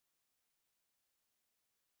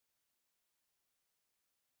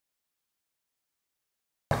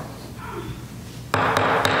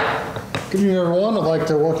Good evening, everyone. I'd like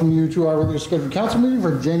to welcome you to our regularly scheduled council meeting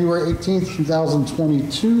for January 18th,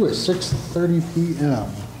 2022 at 6:30 p.m.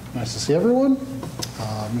 Nice to see everyone.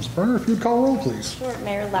 Ms. Berner, if you'd call roll, please. Sure.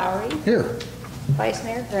 Mayor Lowry. Here. Vice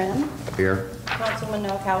Mayor Grimm. Here. Councilman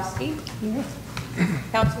Nowakowski. Here.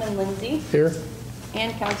 Councilman Lindsay. Here.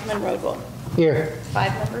 And Councilman Rodwell. Here.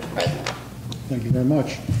 5 members present. Thank you very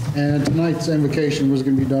much. And tonight's invocation was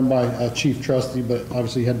going to be done by Chief Trustee, but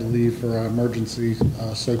obviously had to leave for an emergency.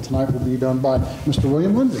 So tonight will be done by Mr.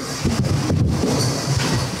 William Lindsay.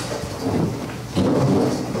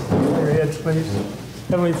 Your heads, please.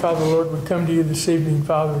 Heavenly Father, Lord, we come to you this evening,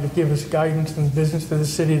 Father, to give us guidance in the business of the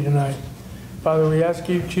city tonight. Father, we ask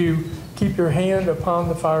you to keep your hand upon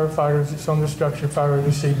the firefighters that's on the structure fire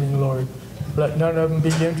this evening, Lord. Let none of them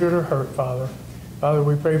be injured or hurt, Father. Father,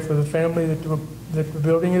 we pray for the family that the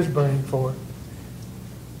building is burning for.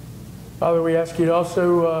 Father, we ask you to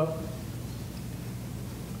also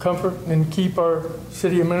comfort and keep our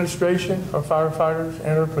city administration, our firefighters,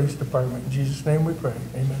 and our police department. In Jesus' name we pray.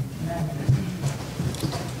 Amen.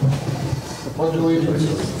 I pledge allegiance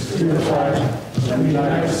to the flag of the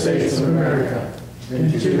United States of America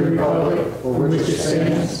and to the republic for which it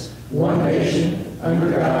stands, one nation,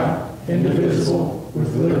 under God, indivisible,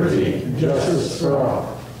 with liberty and justice for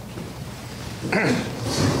all.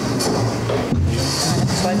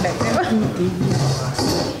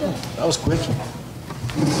 That was quick.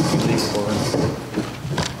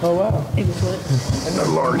 Oh, wow. And a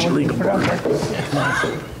large illegal burn.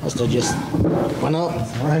 Must have just went up.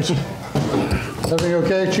 All right. Everything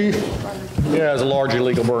okay, Chief? Yeah, it's a large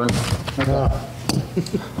illegal burn.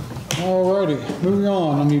 All righty, moving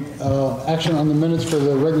on. I need action on the minutes for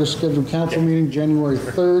the regular scheduled council meeting, January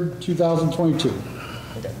 3rd, 2022.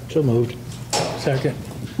 So moved. Second.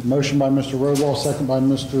 Motion by Mr. Rodwell, second by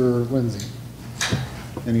Mr. Lindsay.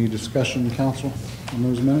 Any discussion, council, on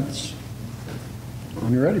those minutes?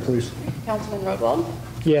 When you're ready, please. Councilman Rodwell.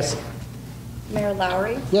 Yes. Mayor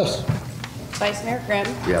Lowry. Yes. Vice Mayor Grimm.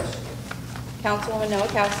 Yes. Councilwoman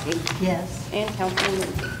Nowakowski. Yes. And Councilman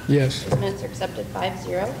Lindsay. Yes. The minutes are accepted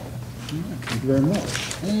 5-0. Thank you very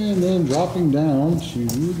much. And then dropping down to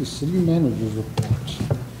the city manager's report.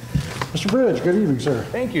 Mr. Bridge, good evening, sir.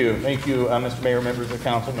 Thank you. Thank you, Mr. Mayor, members of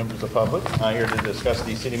council, members of the public. Here to discuss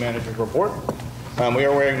the city manager's report. We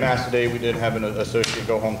are wearing masks today. We did have an associate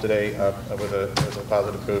go home today with a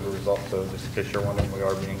positive COVID result. So just in case you're wondering, we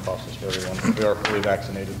are being cautious for everyone. We are fully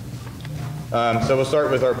vaccinated. So we'll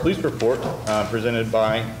start with our police report presented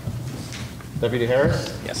by Deputy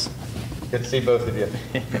Harris. Yes. Good to see both of you.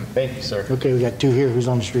 Thank you, sir. Okay, we got two here. Who's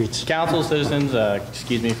on the streets? Council, citizens,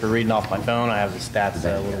 excuse me for reading off my phone. I have the stats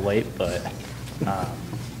a little late, but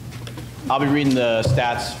I'll be reading the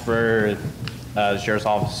stats for the Sheriff's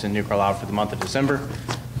Office in New Carlisle for the month of December.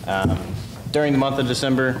 During the month of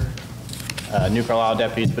December, New Carlisle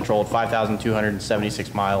deputies patrolled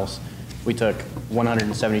 5,276 miles. We took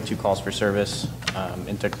 172 calls for service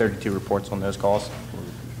and took 32 reports on those calls.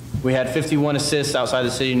 We had 51 assists outside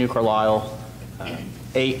the city of New Carlisle,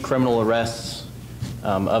 8 criminal arrests.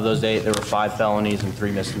 Of those 8, there were 5 felonies and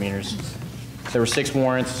 3 misdemeanors. There were 6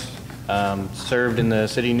 warrants served in the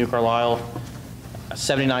city of New Carlisle,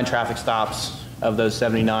 79 traffic stops. Of those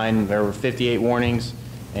 79, there were 58 warnings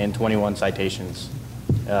and 21 citations.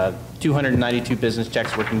 292 business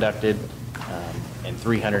checks were conducted, and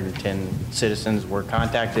 310 citizens were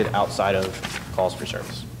contacted outside of calls for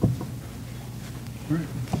service. All right.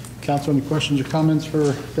 Council, any questions or comments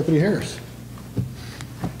for Deputy Harris?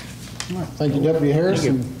 All right. Thank you, Deputy Harris.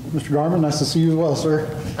 And Mr. Garman, nice to see you as well, sir.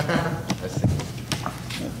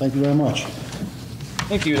 Thank you very much.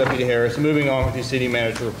 Thank you, Deputy Harris. Moving on with the city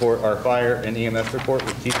manager report, our fire and EMS report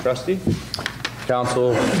with Chief Trustee.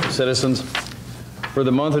 Council, citizens, for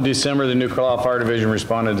the month of December, the New Carlisle Fire Division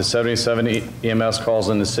responded to 77 EMS calls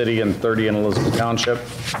in the city and 30 in Elizabeth Township.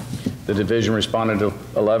 The division responded to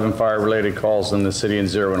 11 fire-related calls in the city and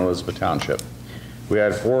 0 in Elizabeth Township. We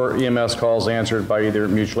had 4 EMS calls answered by either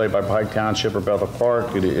mutual aid by Pike Township or Bethel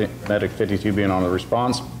Park, due to Medic 52 being on the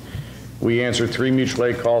response. We answered 3 mutual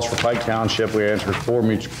aid calls for Pike Township. We answered 4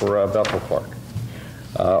 for Bethel Park.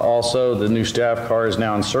 Also, the new staff car is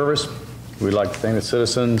now in service. We'd like to thank the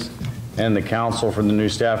citizens and the council for the new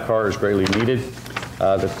staff car. Is greatly needed.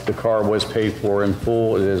 The car was paid for in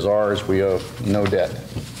full. It is ours. We owe no debt.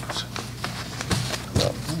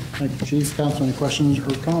 Thank you, Chief. Council, any questions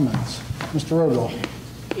or comments? Mr. Rodwell.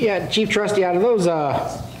 Yeah, Chief Trustee, out of those,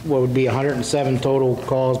 what would be 107 total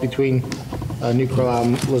calls between New Carlisle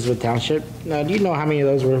and Elizabeth Township, do you know how many of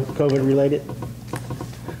those were COVID related?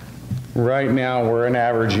 Right now, we're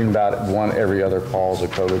averaging about 1 every other call is a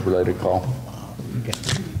COVID related call. Okay.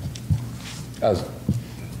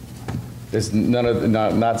 It's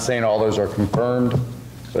not saying all those are confirmed,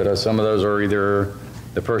 but some of those are either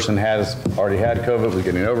the person has already had COVID, was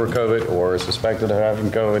getting over COVID, or is suspected of having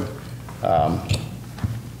COVID.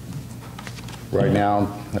 Right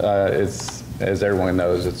now, it's, as everyone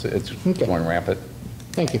knows, it's going rampant.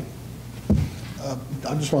 Thank you.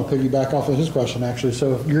 I just want to piggyback off of his question, actually.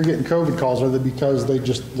 So if you're getting COVID calls, are they because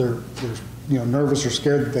they're nervous or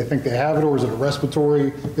scared that they think they have it, or is it a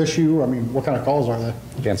respiratory issue? I mean, what kind of calls are they?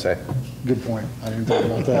 Can't say. Good point. I didn't think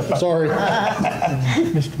about that. Sorry.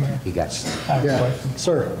 Mr. Mayor, You got I have a Yeah, question.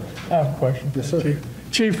 sir. I have a question. Yes, sir.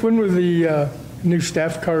 Chief, when will the new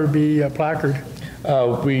staff car be placard?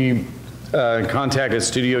 We contacted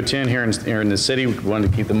Studio 10 here in the city. We wanted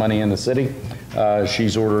to keep the money in the city.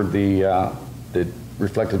 She's ordered the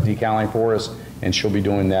reflective decaling for us, and she'll be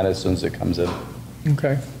doing that as soon as it comes in.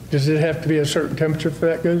 Okay. Does it have to be a certain temperature for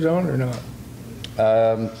that goes on or not?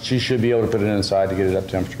 She should be able to put it inside to get it up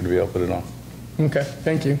temperature to be able to put it on. Okay,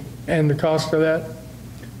 thank you. And the cost for that?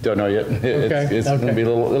 Don't know yet. It's going to be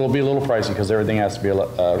it'll be a little pricey because everything has to be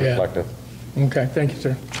reflective. Okay, thank you,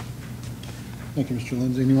 sir. Thank you, Mr.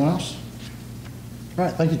 Lindsay. Anyone else? All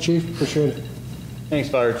right, thank you, Chief. Appreciate it. Thanks,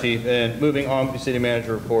 Fire Chief. And moving on to City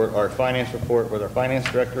Manager report, our finance report with our Finance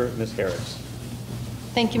Director, Ms. Harris.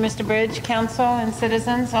 Thank you, Mr. Bridge, council, and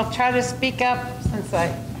citizens. I'll try to speak up since I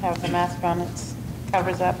have the mask on. It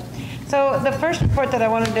covers up. So the first report that I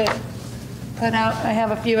wanted to put out, I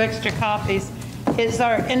have a few extra copies, is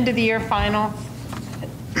our end of the year final.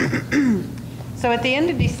 So at the end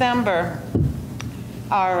of December,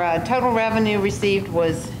 our total revenue received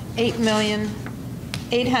was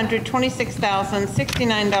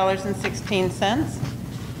 $8,826,069.16,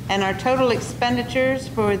 and our total expenditures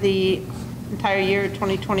for the entire year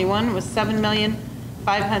 2021 was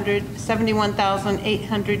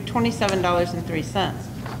 $7,571,827.03.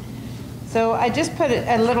 So I just put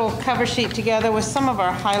a little cover sheet together with some of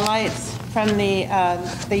our highlights from the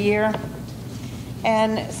year.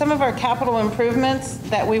 And some of our capital improvements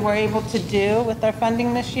that we were able to do with our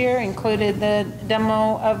funding this year included the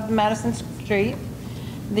demo of Madison Street,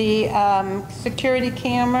 the security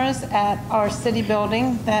cameras at our city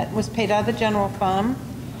building that was paid out of the general fund.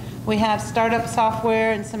 We have startup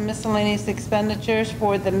software and some miscellaneous expenditures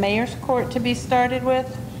for the mayor's court to be started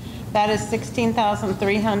with. That is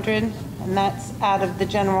 $16,300, and that's out of the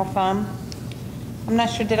general fund. I'm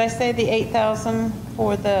not sure, did I say the $8,000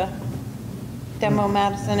 for the demo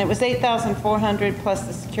Madison? It was $8,400 plus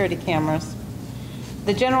the security cameras.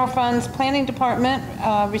 The general fund's planning department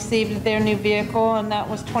received their new vehicle, and that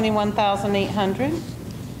was $21,800.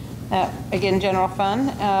 Again, general fund.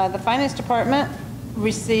 The finance department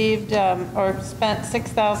received or spent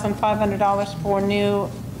 $6,500 for new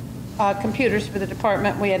computers for the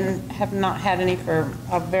department. We have not had any for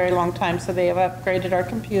a very long time, so they have upgraded our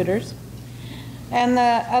computers. And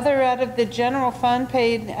the other out of the general fund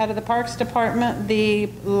paid out of the Parks Department, the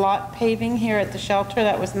lot paving here at the shelter,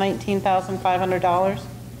 that was $19,500.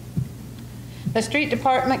 The Street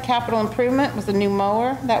Department capital improvement was a new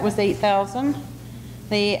mower, that was $8,000.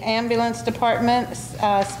 The Ambulance Department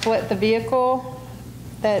split the vehicle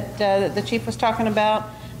that the chief was talking about.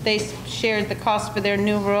 They shared the cost for their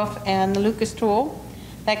new roof and the Lucas tool.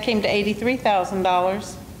 That came to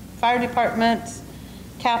 $83,000. Fire Department's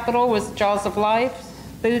capital was Jaws of Life,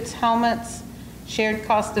 boots, helmets, shared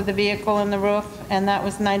cost of the vehicle and the roof, and that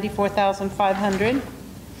was $94,500.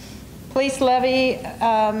 Police levy,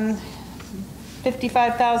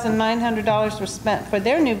 $55,900 was spent for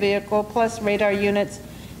their new vehicle, plus radar units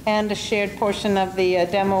and a shared portion of the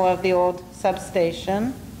demo of the old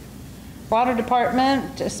substation. Water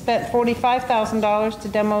Department spent $45,000 to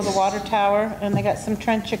demo the water tower, and they got some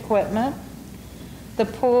trench equipment. The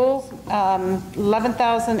pool,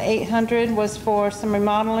 $11,800 was for some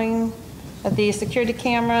remodeling of the security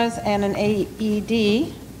cameras and an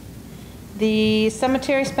AED. The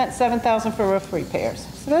cemetery spent $7,000 for roof repairs.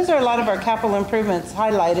 So those are a lot of our capital improvements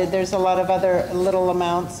highlighted. There's a lot of other little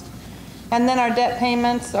amounts. And then our debt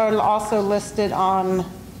payments are also listed on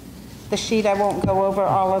the sheet. I won't go over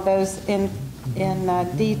all of those in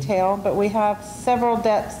detail, but we have several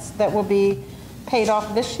debts that will be paid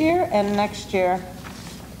off this year and next year.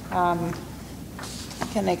 I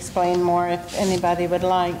can explain more if anybody would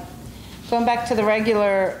like. Going back to the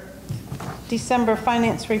regular December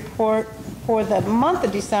finance report, for the month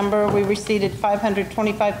of December, we received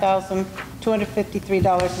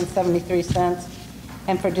 $525,253.73.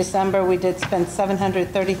 And for December, we did spend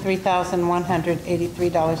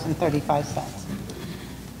 $733,183.35.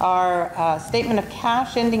 Our statement of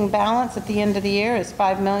cash ending balance at the end of the year is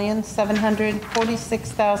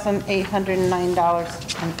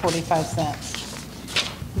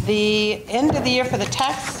 $5,746,809.45. The end of the year for the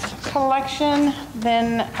tax collection,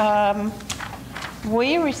 then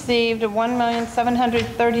we received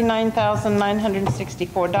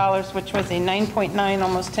 $1,739,964, which was a 9.9,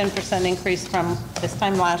 almost 10% increase from this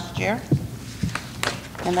time last year.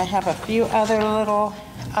 And I have a few other little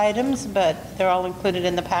items, but they're all included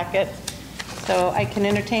in the packet. So I can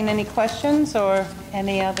entertain any questions or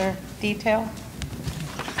any other detail.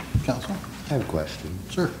 Council? I have a question.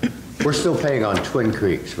 Sure. We're still paying on Twin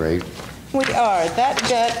Creeks, right? We are. That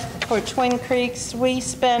debt for Twin Creeks, we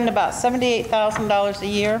spend about $78,000 a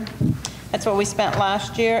year. That's what we spent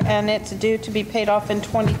last year, and it's due to be paid off in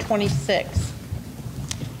 2026.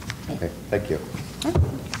 Okay, thank you.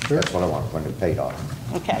 Sure. That's what I want, when it's paid off.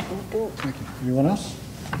 Okay. Thank you. Anyone else?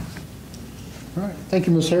 All right. Thank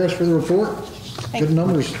you, Ms. Harris, for the report. Thank Good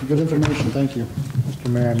numbers, good information. Thank you. Mr.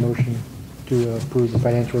 Mayor, I motion to approve the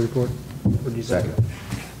financial report for December. Second.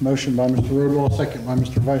 Motion by Mr. Rodwell, second by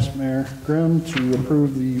Mr. Vice Mayor Grimm to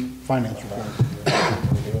approve the finance report.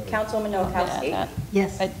 Councilwoman Noakowski.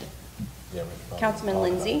 Yes. Councilman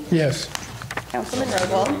Lindsay. Yes. Councilman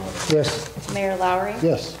Rodwell. Yes. Mayor Lowry.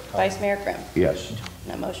 Yes. Vice Mayor Grimm. Yes.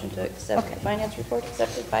 And a motion to accept the finance report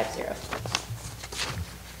accepted 5-0.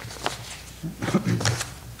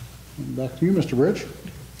 Back to you, Mr. Bridge.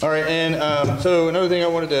 All right, and so another thing I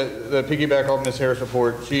wanted to piggyback off Ms. Harris'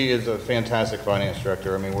 report, she is a fantastic finance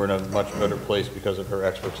director. I mean, we're in a much better place because of her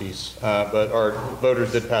expertise. But our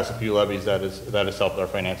voters did pass a few levies that has helped our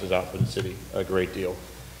finances out for the city a great deal.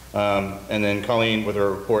 And then Colleen, with her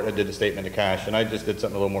report, I did the statement of cash, and I just did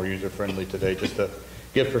something a little more user-friendly today, just to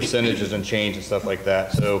give percentages and change and stuff like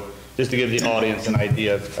that. So just to give the audience an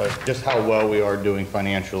idea of just how well we are doing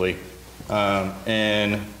financially.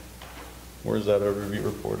 And where's that overview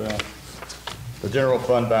report at? The general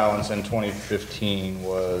fund balance in 2015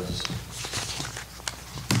 was,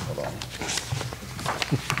 hold on.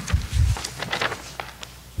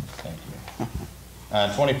 Thank you. In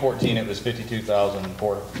 2014, it was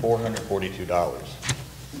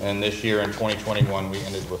 $52,442. And this year in 2021, we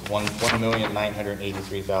ended with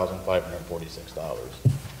 $1,983,546.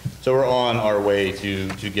 So we're on our way to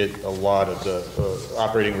get a lot of the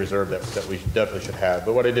operating reserve that we definitely should have.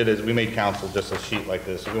 But what I did is we made council just a sheet like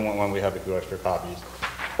this. If we want one, we have a few extra copies.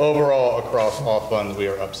 Overall, across all funds, we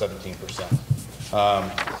are up 17%.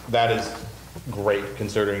 That is great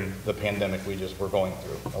considering the pandemic we just were going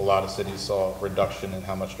through. A lot of cities saw a reduction in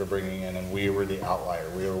how much they're bringing in, and we were the outlier.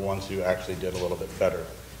 We were the ones who actually did a little bit better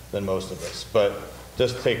than most of us. But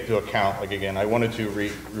just take into account, like again, I wanted to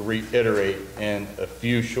reiterate in a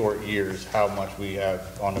few short years how much we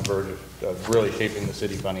have on the verge of really shaping the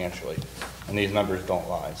city financially. And these numbers don't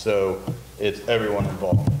lie. So it's everyone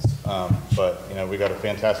involved. But you know, we got a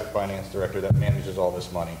fantastic finance director that manages all this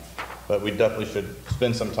money. But we definitely should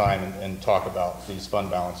spend some time and talk about these fund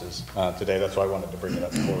balances today. That's why I wanted to bring it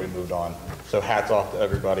up before we moved on. So hats off to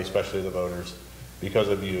everybody, especially the voters. Because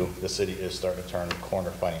of you, the city is starting to turn the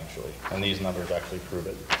corner financially, and these numbers actually prove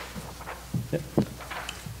it. Yep.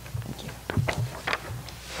 Thank you.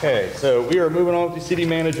 Okay, so we are moving on with the city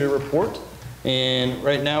manager report, and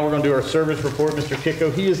right now we're going to do our service report. Mr.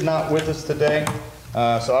 Kicko, he is not with us today,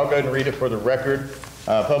 so I'll go ahead and read it for the record.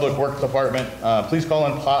 Public Works Department, please call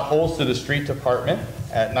in potholes to the street department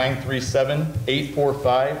at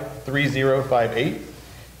 937-845-3058.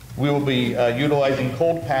 We will be utilizing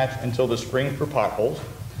cold patch until the spring for potholes.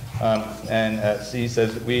 And C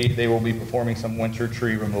says they will be performing some winter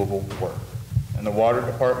tree removal work. And the water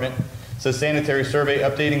department says sanitary survey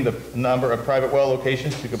updating the number of private well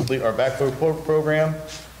locations to complete our backflow program.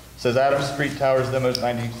 Says Adams Street Towers demos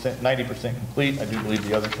 90% complete. I do believe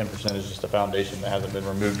the other 10% is just a foundation that hasn't been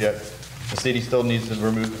removed yet. The city still needs to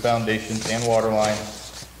remove the foundations and water line.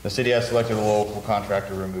 The city has selected a local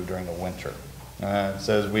contractor to remove during the winter. It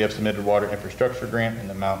says we have submitted water infrastructure grant in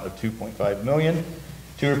the amount of $2.5 million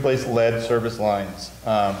to replace lead service lines,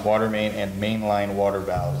 water main and mainline water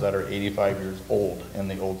valves that are 85 years old in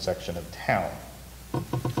the old section of town.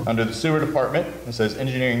 Under the sewer department, it says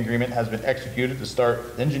engineering agreement has been executed to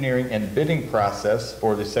start engineering and bidding process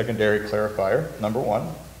for the secondary clarifier, number 1.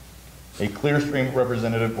 A Clearstream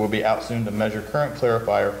representative will be out soon to measure current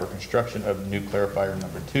clarifier for construction of new clarifier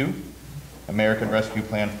number 2. American Rescue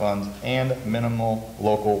Plan funds, and minimal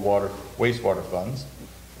local wastewater funds.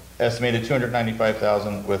 Estimated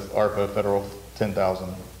 $295,000 with ARPA federal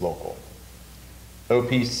 $10,000 local.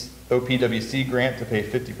 OPWC grant to pay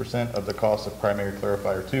 50% of the cost of primary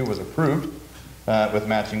clarifier 2 was approved with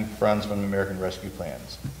matching funds from American Rescue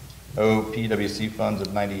Plans. OPWC funds of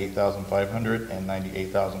 $98,500 and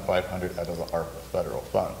 $98,500 out of the ARPA federal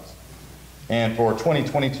funds. And for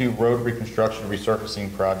 2022 road reconstruction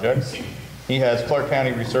resurfacing projects, He has Clark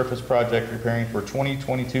County Resurface Project preparing for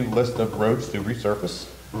 2022 list of roads to resurface.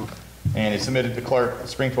 And he submitted to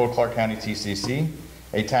Springfield Clark County TCC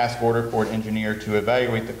a task order for an engineer to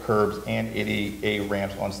evaluate the curbs and ADA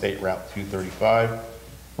ramps on State Route 235.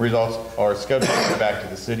 Results are scheduled to go back to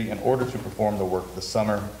the city in order to perform the work this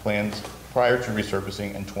summer. Plans prior to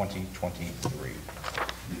resurfacing in 2023.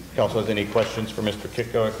 Council has any questions for Mr.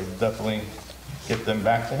 Kitco? I could definitely get them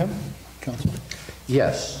back to him. Councilman?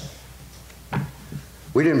 Yes.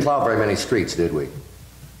 We didn't plow very many streets, did we?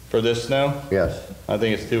 For this snow, Yes. I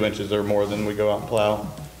think it's 2 inches or more than we go out and plow.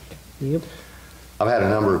 Yep. I've had a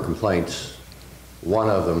number of complaints. One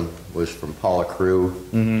of them was from Paula Crew,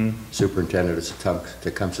 superintendent of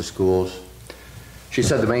Tecumseh Schools. She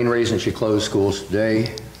said the main reason she closed schools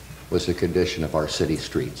today was the condition of our city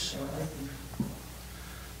streets.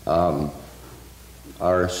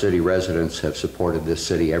 Our city residents have supported this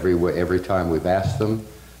city every time we've asked them.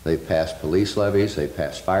 They've passed police levies, they've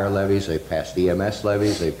passed fire levies, they've passed EMS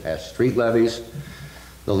levies, they've passed street levies.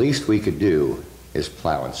 The least we could do is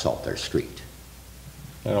plow and salt their street.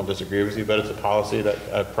 I don't disagree with you, but it's a policy that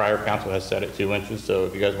a prior council has set at 2 inches, so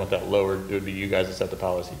if you guys want that lowered, it would be you guys that set the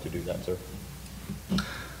policy to do that, sir.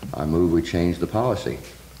 I move we change the policy.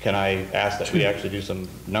 Can I ask that we actually do some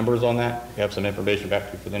numbers on that? Have some information back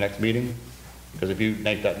to you for the next meeting? Because if you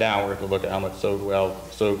make that down, we're going to look at how much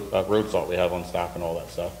road salt we have on stock and all that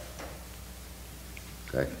stuff.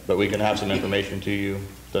 Okay. But we can have some information to you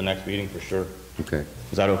the next meeting for sure. Okay.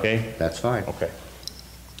 Is that okay? That's fine. Okay.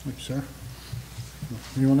 Thank you, sir.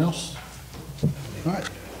 Anyone else? All right.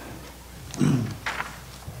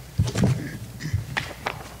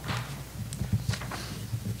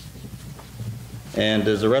 And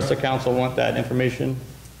does the rest of council want that information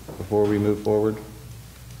before we move forward?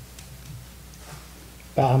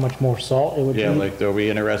 About how much more salt it would be? Yeah, like, are we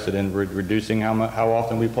interested in reducing how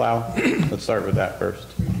often we plow? Let's start with that first.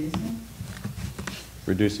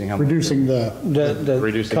 Reducing how much? Reducing the, The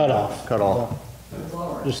Reducing cutoff. Cutoff.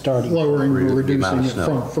 Just starting. lowering or Reduce the amount reducing of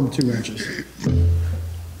it snow. from 2 inches.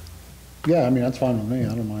 Yeah, I mean, that's fine with me. I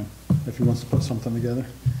don't mind if he wants to put something together.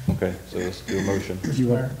 Okay, so let's do a motion. You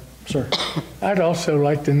want, sir? I'd also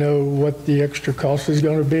like to know what the extra cost is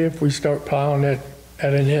going to be if we start plowing at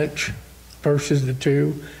an inch versus the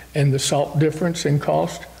 2, and the salt difference in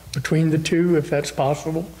cost between the 2, if that's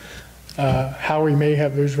possible. Howie may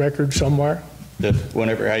have those records somewhere.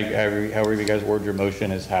 However you guys word your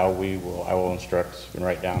motion is how I will instruct and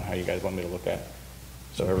write down how you guys want me to look at it.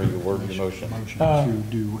 So however you word your motion. To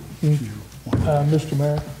do what you want. Mr.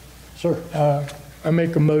 Mayor, Sir? I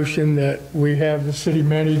make a motion that we have the city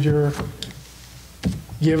manager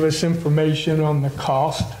give us information on the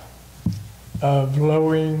cost of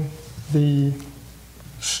lowering the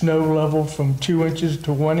snow level from 2 inches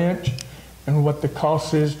to 1 inch, and what the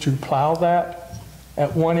cost is to plow that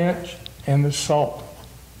at 1 inch, and the salt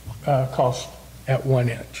cost at 1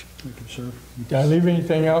 inch. Thank you, sir. Did I leave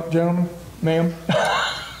anything out, gentlemen, ma'am?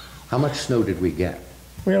 How much snow did we get?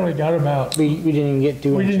 We only got about, We didn't even get 2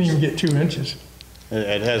 inches. we didn't even get 2 inches.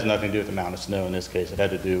 It has nothing to do with the amount of snow in this case. It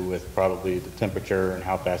had to do with probably the temperature and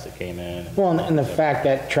how fast it came in. Well, and the fact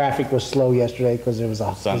that traffic was slow yesterday because it was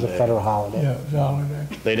a Sunday. federal holiday. Yeah, it was a holiday.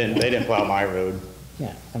 They didn't plow my road.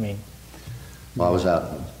 Yeah, I mean, Well, I was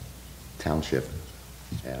out in township,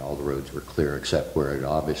 and all the roads were clear except where it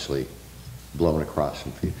obviously blown across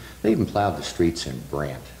some feet. They even plowed the streets in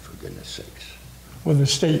Brant, for goodness sakes. Well, the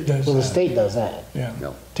state does well, the that. state does that. Yeah.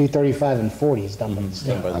 No, 235 and 40 is done by the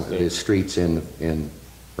state. By the state. the streets in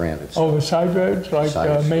Brant. It's Oh, the side roads, like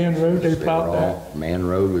side Man Road, they were plowed that? all- Man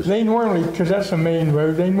Road was, They normally, because that's a main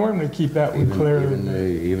road, they normally keep that one clear.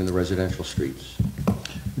 even the residential streets.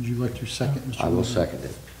 Would you like to second, Mr. I will Wilson? second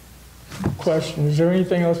it. Question, is there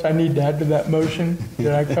anything else I need to add to that motion?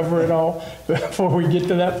 Did I cover it all before we get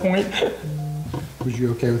to that point? Was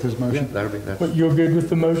you okay with his motion? That's, But you're good with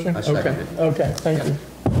the motion? I second Okay. it. Okay, thank you.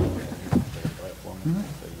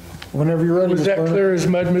 Whenever you're ready, Was Ms. that Burnett. clear as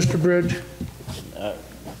mud, Mr. Bridge?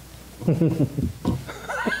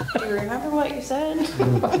 Do you remember what you said?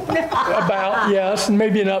 About, yes,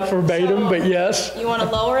 maybe not verbatim, but yes. You want to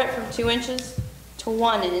lower it from 2 inches to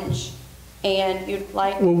 1 inch, and you'd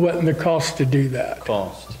like, Well, wasn't the cost to do that?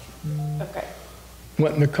 Cost. okay.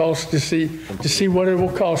 Wasn't the cost to see what it will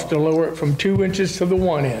cost to lower it from 2 inches to the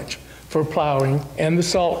 1 inch for plowing and the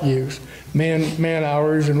salt use, man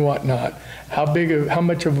hours and whatnot. How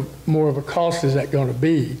much more of a cost is that going to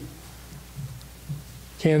be?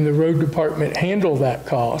 Can the road department handle that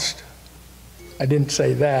cost? I didn't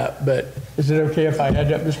say that, but is it okay if I add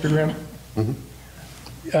that, Mr. Grimm?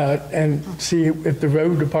 And see if the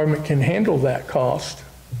road department can handle that cost.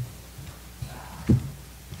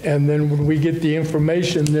 And then when we get the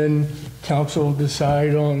information, then council will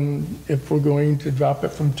decide on if we're going to drop it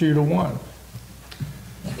from 2 to 1.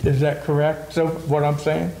 Is that correct? So what I'm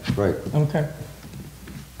saying? Right. Okay.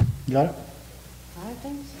 Got it? I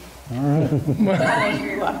think so. All right. Those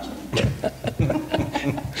rewatching.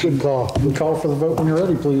 Good call. Good call for the vote when you're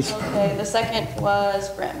ready, please. Okay, the second was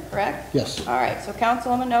Grimm, correct? Yes. All right, so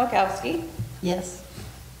Councilwoman Noakowski. Yes.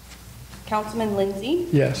 Councilman Lindsay.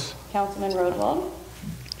 Yes. Councilman Rodwald.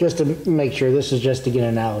 Just to make sure, this is just to get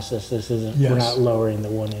analysis. This isn't, we're Yes. not lowering the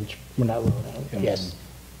 1 inch. We're not lowering it. Yes.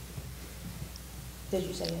 Did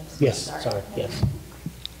you say yes? Yes, sorry, yes.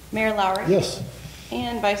 Mayor Lowry. Yes.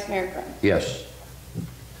 And Vice Mayor Grimm. Yes.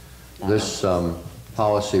 This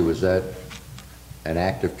policy, was that an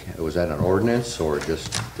ordinance or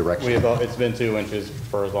just direction? It's been 2 inches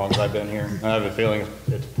for as long as I've been here. I have a feeling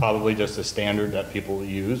it's probably just a standard that people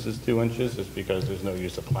use is 2 inches, just because there's no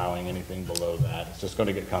use of plowing anything below that. It's just going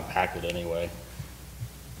to get compacted anyway.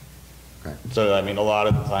 Okay. So, I mean, a lot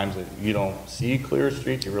of the times that you don't see clear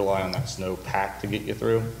streets, you rely on that snow pack to get you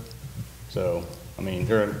through. So, I mean,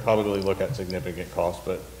 you're gonna probably look at significant costs,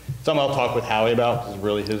 but something I'll talk with Howie about is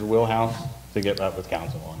really his wheelhouse to get back with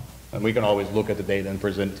council on. And we can always look at the data and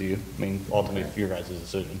present it to you. I mean, ultimately, it's your guys'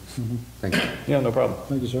 decision. Thank you. Yeah, no problem.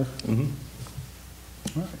 Thank you, sir.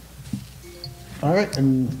 All right. All right,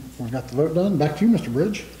 and we got the vote done. Back to you, Mr.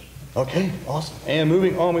 Bridge. Okay, awesome. And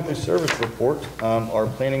moving on with the service report, our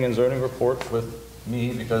planning and zoning report with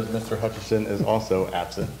me, because Mr. Hutchison is also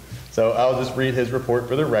absent. So I'll just read his report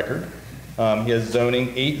for the record. He has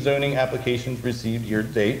 8 zoning applications received year to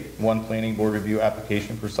date, 1 planning board review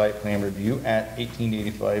application for site plan review at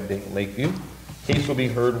 1885 Dayton Lakeview. Case will be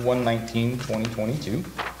heard 1/19/2022.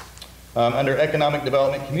 Under economic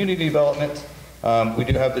development, community development, we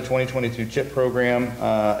do have the 2022 CHIP program.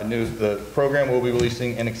 The program will be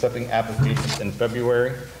releasing and accepting applications in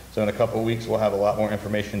February. So in a couple of weeks, we'll have a lot more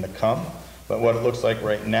information to come. But what it looks like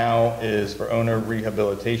right now is for owner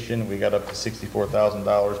rehabilitation, we got up to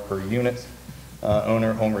 $64,000 per unit.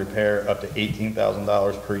 Owner home repair, up to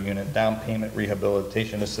 $18,000 per unit. Down payment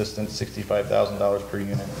rehabilitation assistance, $65,000 per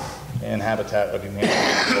unit. And Habitat of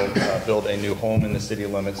Humanity will build a new home in the city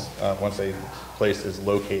limits once a place is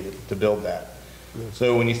located to build that.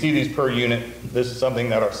 So when you see these per unit, this is something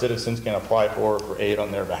that our citizens can apply for aid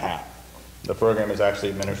on their behalf. The program is actually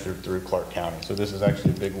administered through Clark County, so this is actually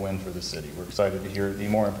a big win for the city. We're excited to hear the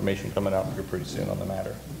more information coming out here pretty soon on the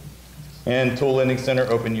matter. And Tool Lending Center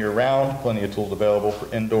open year-round, plenty of tools available for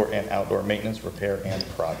indoor and outdoor maintenance, repair, and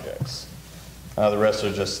projects. The rest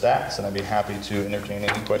are just stats, and I'd be happy to entertain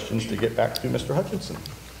any questions to get back to Mr. Hutchinson.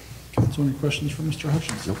 Council, any questions for Mr.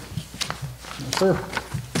 Hutchinson? Yes, sir.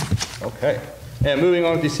 Okay. And moving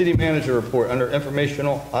on to the city manager report under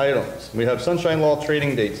informational items. We have Sunshine Law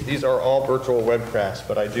trading dates. These are all virtual webcasts,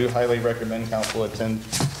 but I do highly recommend council attend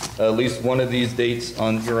at least one of these dates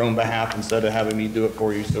on your own behalf instead of having me do it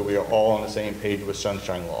for you, so we are all on the same page with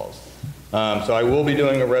Sunshine Laws. So I will be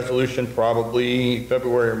doing a resolution probably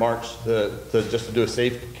February or March just to do a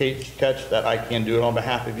safe catch that I can do it on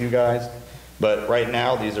behalf of you guys. But right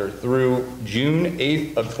now, these are through June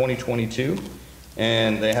 8th of 2022.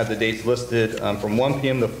 And they have the dates listed from 1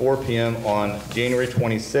 p.m. to 4 p.m. on January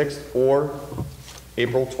 26th or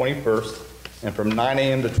April 21st, and from 9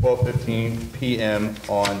 a.m. to 12:15 p.m.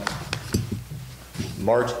 on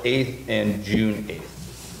March 8th and June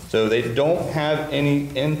 8th. So they don't have any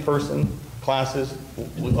in-person classes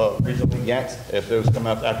recently yet. If those come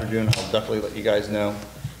out after June, I'll definitely let you guys know.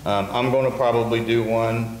 I'm going to probably do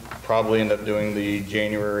one, probably end up doing the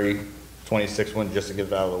January 26th one just to get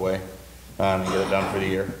it out of the way. And get it done for the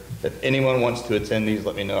year. If anyone wants to attend these,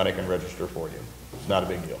 let me know and I can register for you. It's not a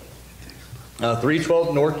big deal.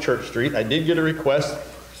 312 North Church Street. I did get a request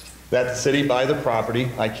that the city buy the property.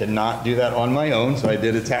 I cannot do that on my own, so I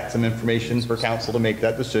did attach some information for council to make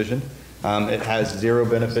that decision. It has zero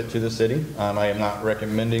benefit to the city. I am not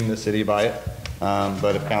recommending the city buy it,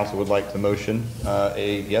 but if council would like to motion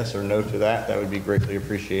a yes or no to that, that would be greatly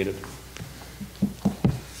appreciated.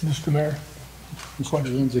 Mr. Mayor. Mr.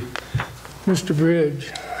 Lindsay. Mr. Bridge,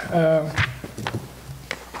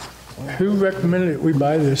 who recommended we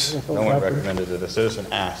buy this? No one recommended it. A citizen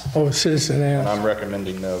asked. Oh, a citizen And asked. I'm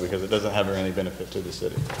recommending no because it doesn't have any benefit to the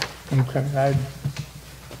city. Okay,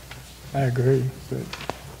 I agree, but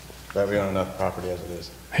That we own enough property as it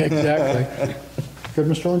is. exactly. Good,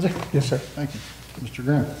 Mr. Lindsay? Yes, sir. Thank you. Mr.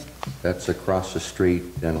 Grimm? That's across the street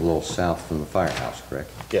and a little south from the firehouse, correct?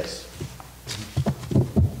 Yes.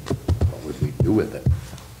 What would we do with it?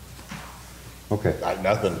 Okay.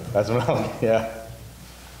 Nothing. That's what I'm, yeah.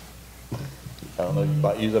 don't know, you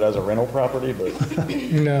might use it as a rental property, but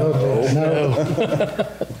No,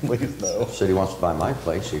 please no. City wants to buy my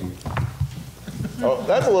place, you can. Oh,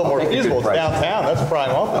 that's a little more I'll take a good feasible. It's price. downtown, that's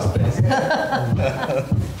prime office space.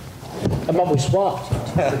 How about we swapped?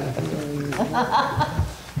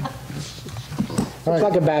 All right.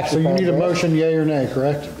 like a bachelor So you need a pad, right? motion, yea or nay,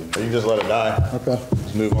 correct? Or you can just let it die. Okay.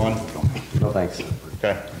 Let's move on. No, thanks.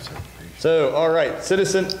 Okay. So, all right,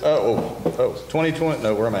 citizen, 2020,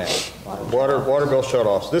 no, where am I at? Water bill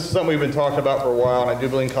shut-offs. This is something we've been talking about for a while, and I do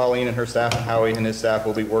believe Colleen and her staff, and Howie and his staff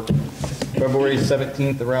will be working February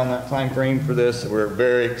 17th around that time frame for this. We're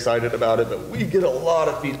very excited about it, but we get a lot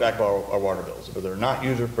of feedback about our water bills. But they're not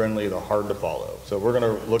user-friendly, they're hard to follow. So we're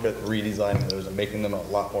gonna look at redesigning those and making them a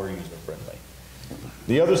lot more user-friendly.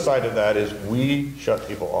 The other side of that is we shut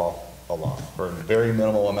people off a lot for a very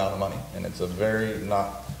minimal amount of money, and it's a very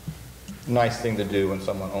not nice thing to do when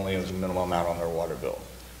someone only owes a minimal amount on their water bill.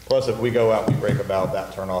 Plus, if we go out, we break a valve,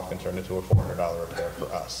 that turn off can turn into a $400 repair for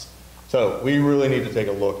us. So we really need to take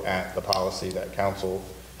a look at the policy that council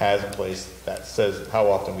has in place that says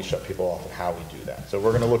how often we shut people off and how we do that. So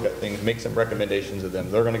we're gonna look at things, make some recommendations to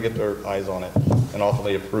them. They're gonna get their eyes on it and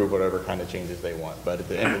ultimately approve whatever kind of changes they want. But at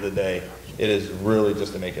the end of the day, it is really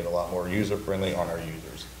just to make it a lot more user-friendly on our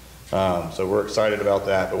users. So we're excited about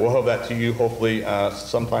that, but we'll have that to you hopefully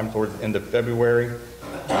sometime towards the end of February,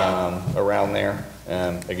 around there.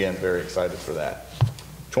 And again, very excited for that.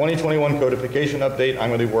 2021 codification update, I'm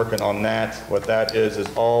going to be working on that. What that is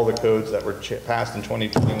all the codes that were passed in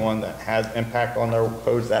 2021 that has impact on their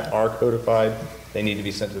codes that are codified. They need to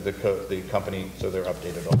be sent to the company so they're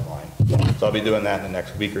updated online. So I'll be doing that in the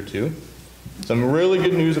next week or two. Some really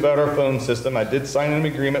good news about our phone system. I did sign an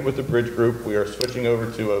agreement with the Bridge Group. We are switching over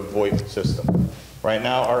to a VoIP system. Right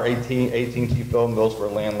now, our AT&T phone bills for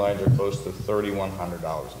landlines are close to $3,100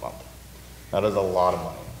 a month. That is a lot of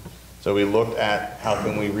money. So we looked at how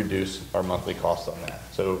can we reduce our monthly costs on that.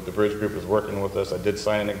 So the Bridge Group is working with us. I did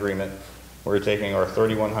sign an agreement. We're taking our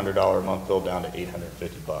 $3,100 a month bill down to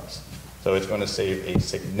 $850. So it's going to save a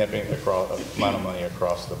significant amount of money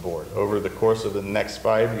across the board. Over the course of the next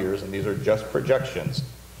 5 years, and these are just projections,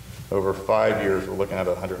 over 5 years, we're looking at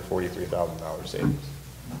 $143,000 savings.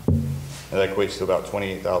 And that equates to about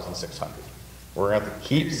 $28,600. We're going to have to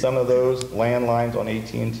keep some of those landlines on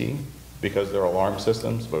AT&T because they're alarm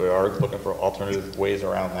systems, but we are looking for alternative ways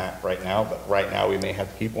around that right now. But right now, we may have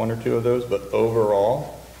to keep 1 or 2 of those, but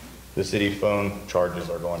overall, the city phone charges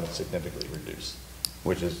are going to significantly reduce,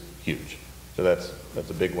 which is huge. So that's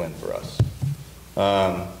a big win for us.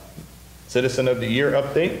 Citizen of the Year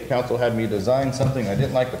update. Council had me design something. I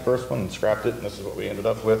didn't like the first one and scrapped it, and this is what we ended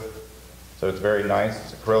up with. So it's very nice.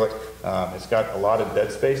 It's acrylic. It's got a lot of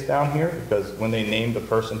dead space down here because when they named the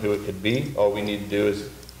person who it could be, all we need to do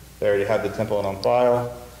is, they already have the template on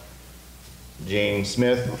file, James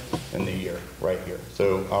Smith, and the year right here.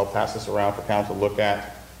 So I'll pass this around for council to look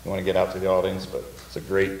at. You want to get out to the audience, but it's a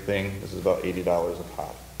great thing. This is about $80 a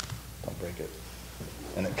pop. Don't break it.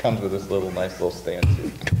 And it comes with this nice little stand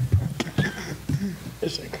too.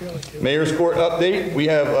 Mayor's Court update. We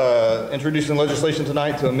have introducing legislation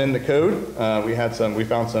tonight to amend the code. We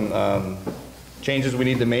found some changes we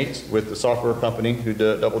need to make with the software company who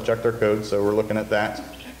double checked our code, so we're looking at that.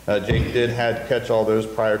 Jake did catch all those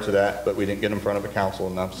prior to that, but we didn't get in front of the council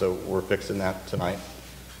enough, so we're fixing that tonight.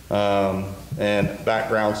 And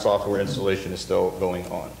background software installation is still going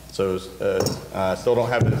on. So still don't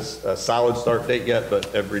have a solid start date yet,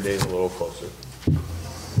 but every day is a little closer.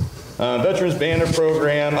 Veterans Banner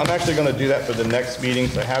Program, I'm actually going to do that for the next meeting,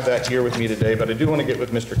 so I have that here with me today, but I do want to get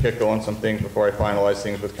with Mr. Kicko on some things before I finalize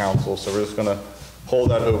things with council, so we're just going to hold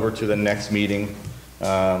that over to the next meeting.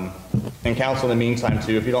 And council, in the meantime,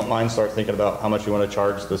 too, if you don't mind, start thinking about how much you want to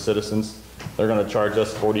charge the citizens. They're going to charge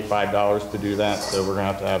us $45 to do that, so we're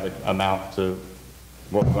going to have an amount to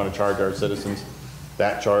what we're going to charge our citizens,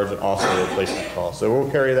 that charge, and also the replacement cost. So we'll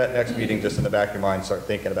carry that next meeting just in the back of your mind, start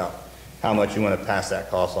thinking about how much you want to pass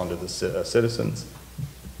that cost on to the citizens.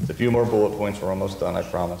 It's a few more bullet points. We're almost done, I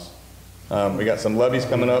promise. We got some levies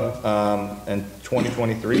coming up in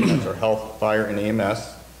 2023. That's our health, fire, and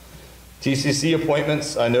EMS. TCC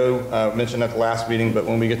appointments, I know I mentioned at the last meeting, but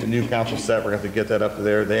when we get the new council set, we're going to have to get that up to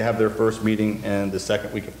there. They have their first meeting in the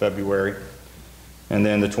second week of February. And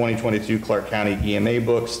then the 2022 Clark County EMA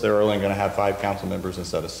books, they're only going to have 5 council members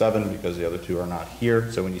instead of 7 because the other 2 are not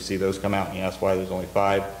here. So when you see those come out and you ask why there's only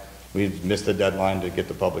 5, we've missed the deadline to get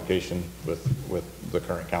the publication with the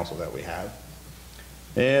current council that we have.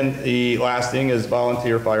 And the last thing is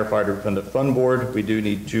Volunteer Firefighter Dependent Fund Board. We do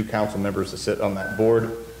need 2 council members to sit on that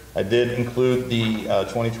board. I did include the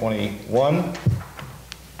 2021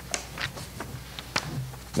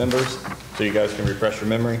 members, so you guys can refresh your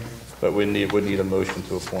memory, but would need a motion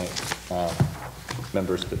to appoint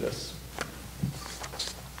members to this.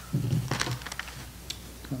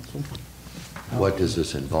 What does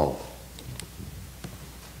this involve?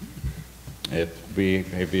 If you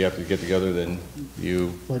have to get together, then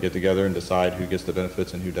you get together and decide who gets the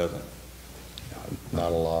benefits and who doesn't.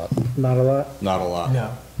 Not a lot. Not a lot? Not a lot.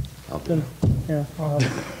 No. Okay. Yeah.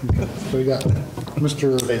 So we got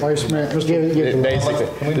Mr. Vice Mayor, Mr. Basically,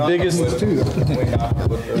 the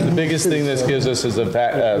biggest thing this gives us is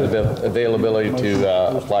the availability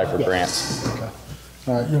to apply for grants.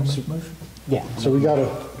 All right, Yeah. so we got to,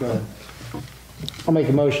 go ahead. I'll make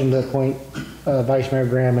a motion to appoint Vice Mayor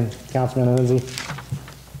Graham and Councilman Lindsay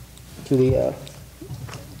to the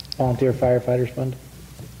Volunteer Firefighters Fund.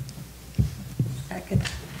 Second.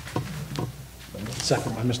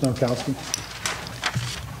 Second by Ms. Noakowski.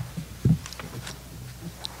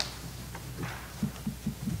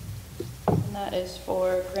 And that is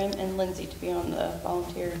for Grim and Lindsay to be on the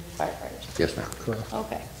volunteer firefighters. Yes, ma'am. Correct.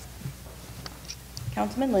 Okay.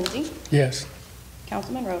 Councilman Lindsay, Yes.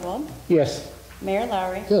 Councilman Rodwald, Yes. Mayor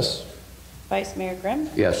Lowry, Yes. Vice Mayor Grimm,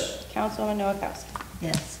 Yes. Councilwoman Noakowski.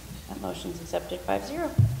 Yes. That motion's accepted 5-0.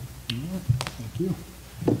 Thank you.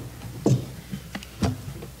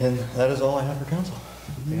 And that is all I have for council.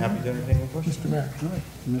 Be happy to entertain any questions. Mr. Mayor. All right,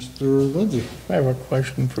 Mr. Lindsay. I have a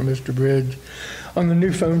question for Mr. Bridge. On the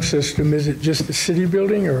new phone system, is it just the city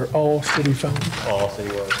building or all city phones? All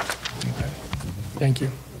citywide. Thank you.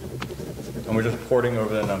 And we're just porting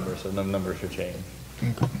over the numbers, so the numbers should change.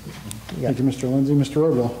 Thank you, Mr. Lindsay. Mr.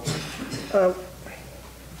 Rodwell.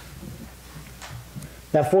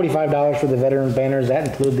 That $45 for the veteran banner, does that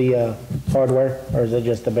include the hardware, or is it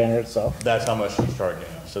just the banner itself? That's how much she's charging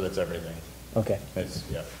us, so that's everything. Okay. It's,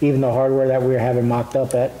 yeah. Even the hardware that we're having mocked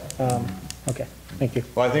up at? Okay, thank you.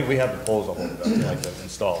 Well, I think we have the poles on it, like to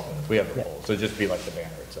install. We have the Yeah. poles, so it'd just be like the banner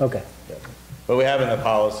itself. Okay. Yeah. But we have in the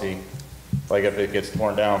policy, like if it gets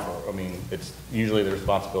torn down for, I mean, it's usually the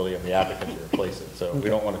responsibility of the applicant to replace it. So we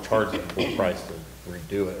don't want to charge them full price to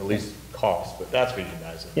redo it, at least cost, but that's what you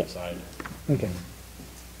guys have Yep. decided. Okay.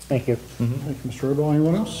 Thank you. Thank you, Mr. Rodwell.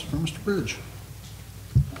 Anyone else for Mr. Bridge?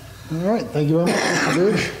 All right, thank you very much, Mr.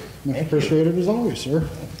 Bridge. Much appreciated as always, sir.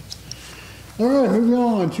 All right, moving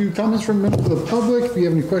on to comments from members of the public. If you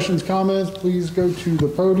have any questions, comments, please go to the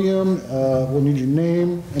podium. We'll need your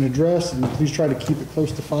name and address, and please try to keep it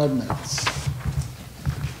close to 5 minutes.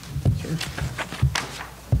 Sir?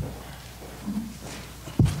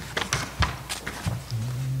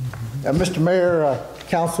 Mr. Mayor,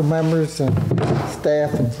 council members and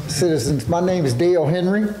staff and citizens, my name is Dale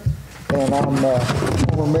Henry, and I'm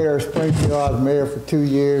former mayor of Springfield. I was mayor for 2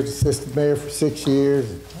 years, assistant mayor for 6 years,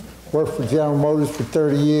 worked for General Motors for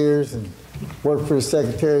 30 years, and worked for the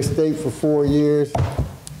Secretary of State for 4 years,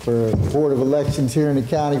 for the Board of Elections here in the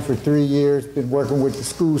county for 3 years, been working with the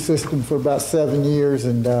school system for about 7 years,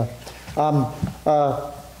 and I'm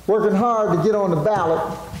working hard to get on the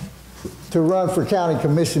ballot to run for county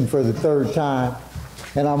commission for the 3rd time,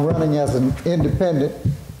 and I'm running as an independent.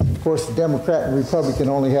 Of course, the Democrat and Republican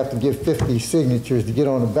only have to get 50 signatures to get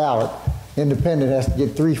on the ballot. Independent has to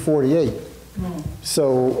get 348.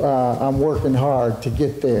 So I'm working hard to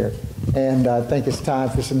get there, and I think it's time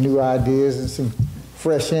for some new ideas and some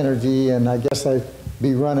fresh energy, and I guess I'd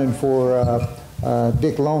be running for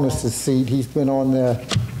Dick Lonis' seat. He's been on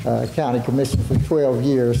the county commission for 12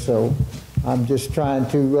 years, so I'm just trying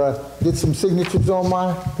to get some signatures on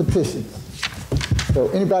my petitions. So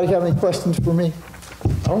anybody have any questions for me?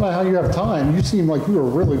 I don't know how you have time. You seem like you were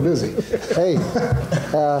really busy. Hey,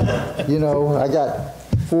 you know, I got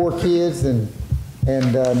 4 kids and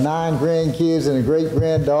 9 grandkids and a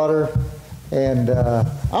great-granddaughter, and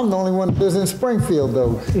I'm the only one that lives in Springfield,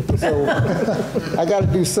 though. So I got to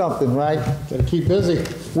do something, right? Got to keep busy.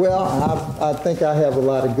 Well, I think I have a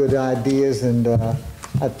lot of good ideas, and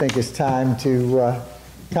I think it's time to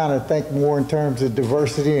kind of think more in terms of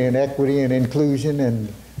diversity and equity and inclusion. And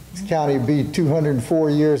this county will be 204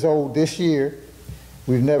 years old this year.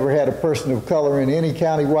 We've never had a person of color in any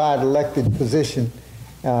countywide elected position,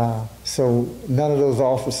 so none of those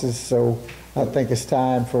offices. So I think it's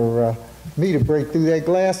time for me to break through that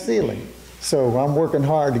glass ceiling. So I'm working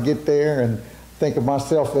hard to get there and think of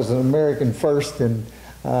myself as an American first, and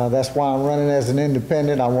that's why I'm running as an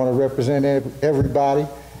independent. I want to represent everybody,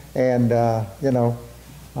 and you know,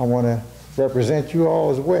 I want to represent you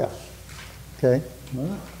all as well. Okay? All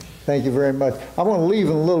right. Thank you very much. I want to leave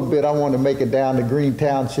in a little bit. I want to make it down to Green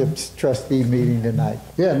Township's trustee meeting tonight.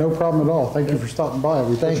 Yeah, no problem at all. Thank you for stopping by.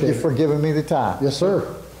 We Thank you appreciate it. for giving me the time. Yes,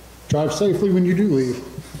 sir. Drive safely when you do leave.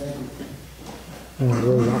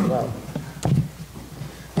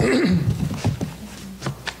 My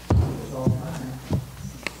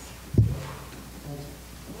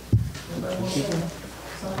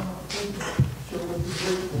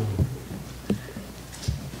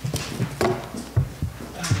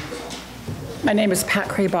name is Pat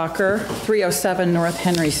Kraybacher, 307 North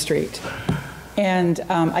Henry Street. And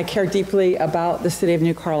I care deeply about the city of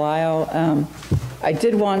New Carlisle. I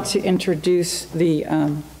did want to introduce the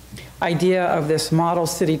idea of this model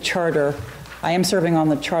city charter. I am serving on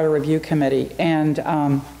the Charter Review Committee,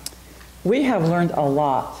 and we have learned a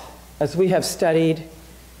lot as we have studied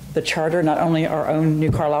the charter, not only our own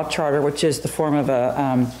New Carlisle charter, which is the form of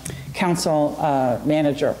a council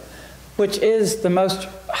manager, which is the most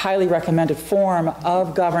highly recommended form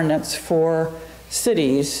of governance for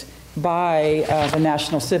cities by the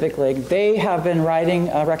National Civic League. They have been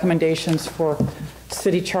writing recommendations for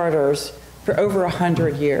city charters for over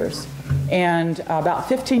 100 years. And about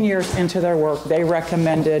 15 years into their work, they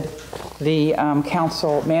recommended the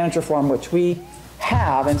council manager form, which we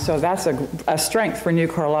have, and so that's a strength for New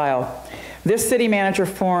Carlisle. This city manager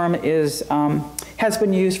form is, has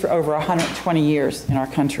been used for over 120 years in our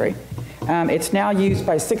country. It's now used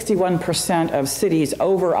by 61% of cities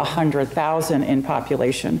over 100,000 in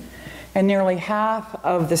population. And nearly half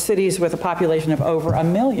of the cities with a population of over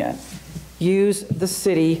 1 million use the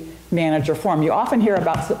city manager form. You often hear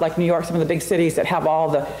about, like New York, some of the big cities that have all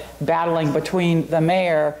the battling between the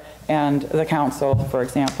mayor and the council, for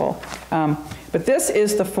example. But this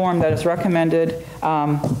is the form that is recommended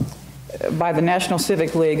by the National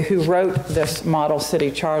Civic League, who wrote this model city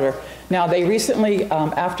charter. Now, they recently,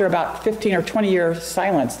 after about 15 or 20 years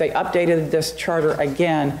silence, they updated this charter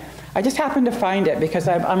again. I just happened to find it because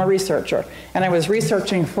I'm a researcher, and I was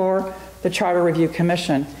researching for the Charter Review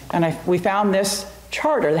Commission, and we found this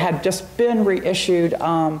charter that had just been reissued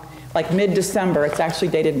like mid-December. It's actually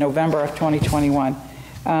dated November of 2021.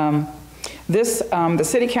 The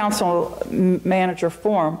City Council Manager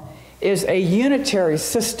form is a unitary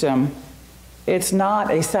system. It's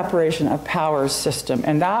not a separation of powers system,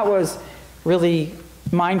 and that was really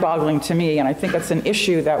mind-boggling to me, and I think it's an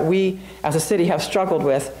issue that we as a city have struggled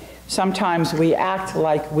with. Sometimes we act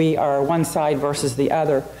like we are one side versus the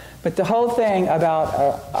other, but the whole thing about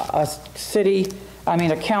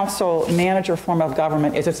a council manager form of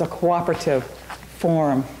government is it's a cooperative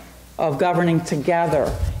form of governing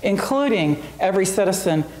together, including every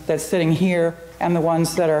citizen that's sitting here and the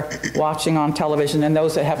ones that are watching on television and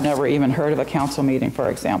those that have never even heard of a council meeting, for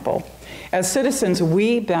example. As citizens,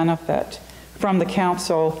 we benefit from the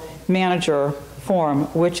council manager form,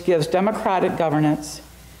 which gives democratic governance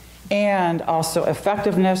and also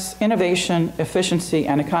effectiveness, innovation, efficiency,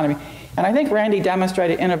 and economy. And I think Randy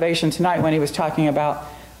demonstrated innovation tonight when he was talking about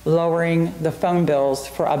lowering the phone bills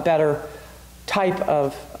for a better type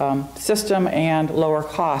of system and lower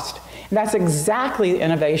cost. And that's exactly the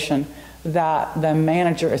innovation that the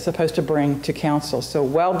manager is supposed to bring to council. So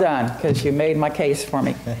well done, because you made my case for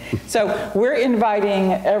me. So we're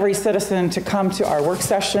inviting every citizen to come to our work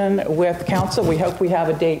session with council. We hope we have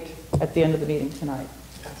a date at the end of the meeting tonight.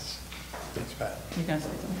 Thanks, Pat. You gonna say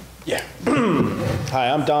something? Yeah.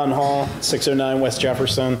 Hi, I'm Don Hall, 609 West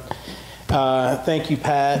Jefferson. Thank you,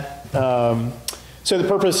 Pat. So the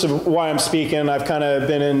purpose of why I'm speaking, I've kind of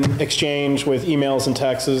been in exchange with emails and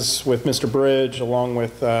texts with Mr. Bridge, along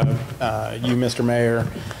with you, Mr. Mayor,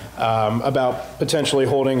 about potentially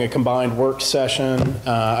holding a combined work session.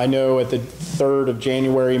 I know at the 3rd of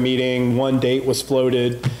January meeting, one date was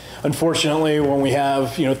floated. Unfortunately, when we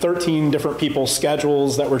have 13 different people's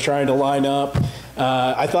schedules that we're trying to line up,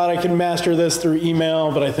 I thought I could master this through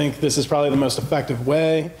email, but I think this is probably the most effective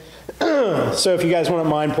way. So if you guys wouldn't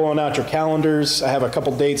mind pulling out your calendars, I have a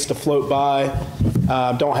couple dates to float by.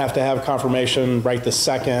 Don't have to have confirmation right this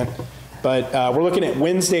second, but we're looking at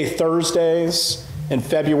Wednesday, Thursdays in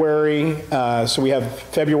February. So we have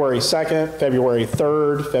February 2nd, February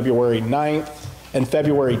 3rd, February 9th, and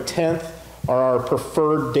February 10th are our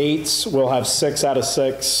preferred dates. We'll have 6 out of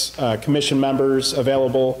 6 commission members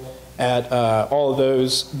available at all of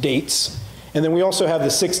those dates. And then we also have the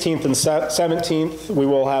 16th and 17th. We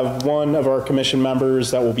will have one of our commission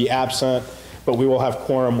members that will be absent, but we will have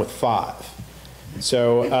quorum with 5.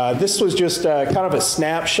 So this was just kind of a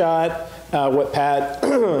snapshot, what Pat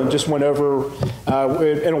just went over.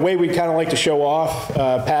 In a way, we kind of like to show off.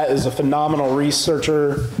 Pat is a phenomenal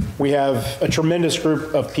researcher. We have a tremendous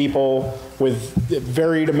group of people with a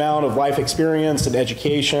varied amount of life experience and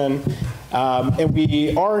education. And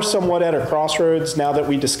we are somewhat at a crossroads now that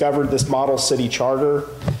we discovered this model city charter.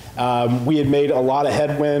 We had made a lot of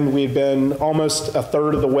headwind. We had been almost a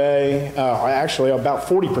third of the way, actually about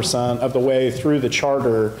 40% of the way through the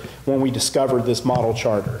charter when we discovered this model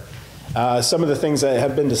charter. Some of the things that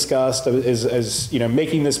have been discussed is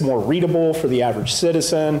making this more readable for the average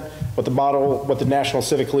citizen. What the National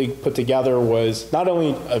Civic League put together was not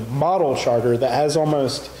only a model charter that has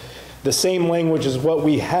almost the same language as what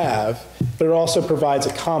we have, but it also provides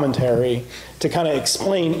a commentary to kind of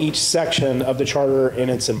explain each section of the charter and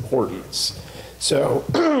its importance. So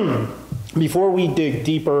before we dig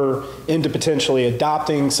deeper into potentially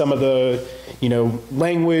adopting some of the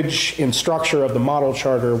language and structure of the model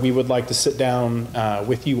charter, we would like to sit down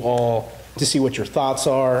with you all to see what your thoughts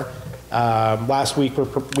are. Last week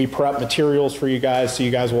we prepped materials for you guys, so you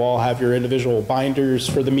guys will all have your individual binders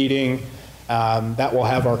for the meeting. That will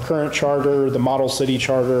have our current charter, the model city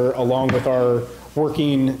charter, along with our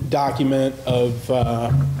working document of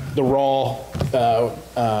the raw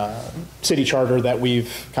city charter that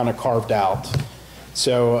we've kind of carved out.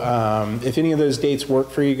 So if any of those dates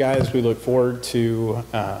work for you guys, we look forward to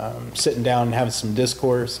sitting down and having some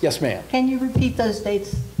discourse. Yes, ma'am. Can you repeat those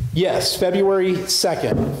dates? Yes, February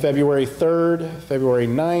 2nd, February 3rd, February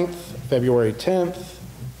 9th, February 10th,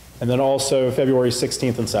 and then also February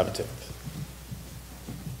 16th and 17th.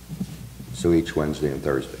 So each Wednesday and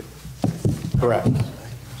Thursday. Correct.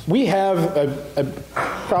 We have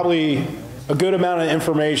probably a good amount of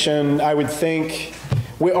information. I would think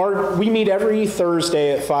we meet every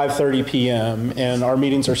Thursday at 5:30 p.m. and our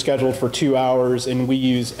meetings are scheduled for 2 hours, and we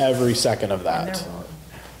use every second of that.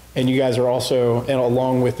 And you guys are also, and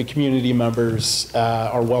along with the community members,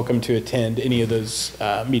 are welcome to attend any of those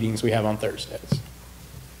meetings we have on Thursdays.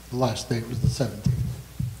 The last date was the 17th, in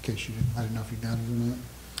case you didn't, I didn't know if you got it or not.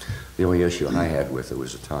 The only issue I had with it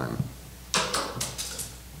was the time.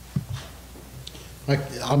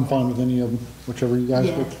 I'm fine with any of them, whichever you guys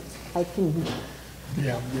pick. I can.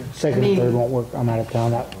 Yeah. Second and third won't work. I'm out of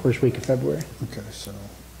town that first week of February. Okay, so.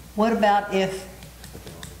 What about if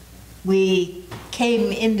we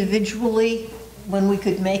came individually when we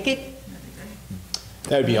could make it?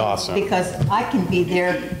 That'd be awesome. Because I can be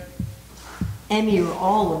there any or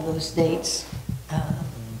all of those dates.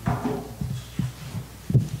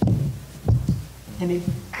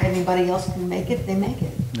 Anybody else can make it, they make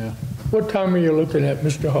it. Yeah. What time are you looking at,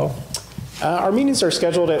 Mr. Hall? Our meetings are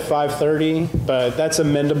scheduled at 5:30, but that's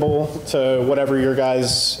amendable to whatever your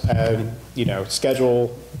guys'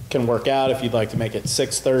 schedule can work out. If you'd like to make it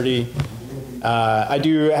 6:30, I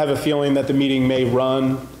do have a feeling that the meeting may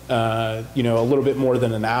run, a little bit more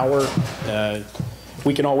than an hour.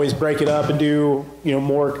 We can always break it up and do,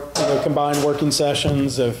 more combined working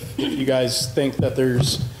sessions if you guys think that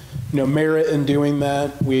there's merit in doing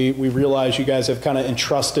that. We realize you guys have kind of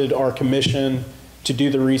entrusted our commission to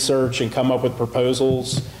do the research and come up with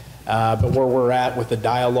proposals. But where we're at with the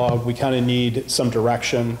dialogue, we kind of need some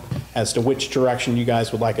direction as to which direction you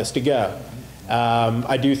guys would like us to go.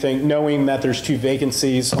 I do think, knowing that there's 2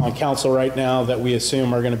 vacancies on council right now that we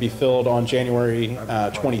assume are going to be filled on January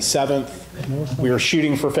 27th, we are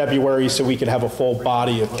shooting for February so we could have a full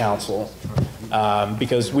body of council.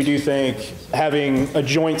 Because we do think having a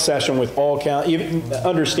joint session with all even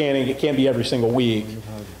understanding it can't be every single week,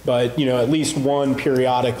 but at least one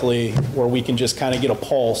periodically where we can just kind of get a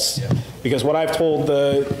pulse. Because what I've told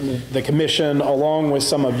the commission, along with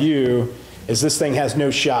some of you, is this thing has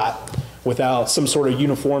no shot without some sort of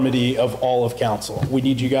uniformity of all of council. We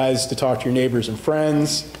need you guys to talk to your neighbors and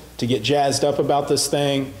friends, to get jazzed up about this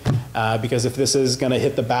thing, because if this is going to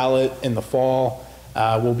hit the ballot in the fall,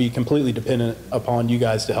 we'll be completely dependent upon you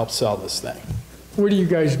guys to help sell this thing. Where do you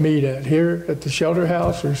guys meet at? Here at the shelter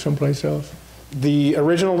house or someplace else? The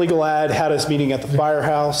original legal ad had us meeting at the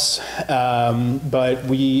firehouse, but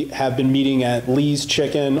we have been meeting at Lee's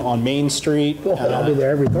Chicken on Main Street. I'll be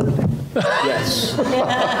there every Thursday. Yes.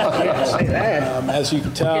 Say that. As you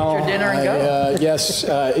can tell. Get your dinner and go. Yes,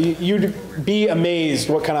 you'd be amazed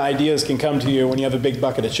what kind of ideas can come to you when you have a big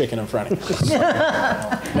bucket of chicken in front of you.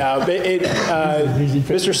 Now,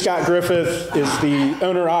 Mr. Scott Griffith is the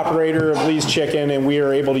owner-operator of Lee's Chicken, and we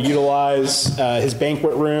are able to utilize his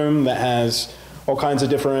banquet room that has all kinds of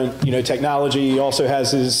different, technology. He also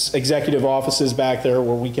has his executive offices back there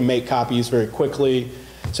where we can make copies very quickly.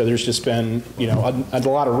 So there's just been, a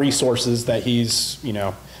lot of resources that he's,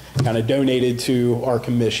 kind of donated to our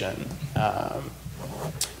commission.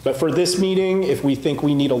 But for this meeting, if we think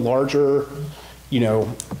we need a larger,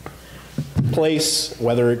 place,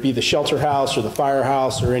 whether it be the shelter house or the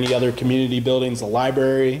firehouse or any other community buildings, the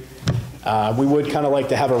library, we would kind of like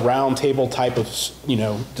to have a round table type of,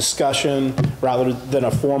 discussion rather than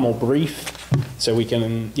a formal brief so we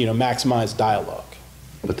can, maximize dialogue.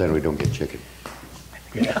 But then we don't get chicken.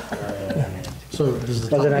 So does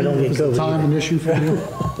Well, then I don't get is the COVID time an issue for you?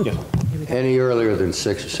 Any earlier than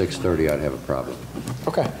 6 or 6:30, I'd have a problem.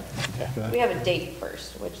 Okay. We have a date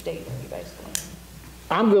first. Which date are you guys going?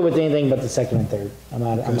 I'm good with anything but the second and third. I'm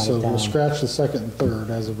Okay, out so of we'll town. scratch the second and third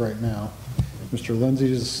as of right now. Mr.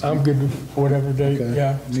 Lindsay is. I'm good with whatever date, Okay.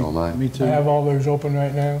 yeah. So am I. Me too. I have all those open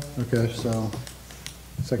right now. Okay, so.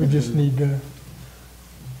 We second, just third. need to,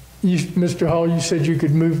 Mr. Hall, you said you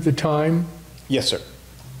could move the time. Yes, sir.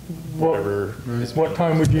 What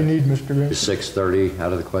time would you need, Mr. Green? Is 6:30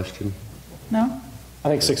 out of the question? No? I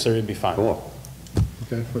think 6:30 would be fine. Cool.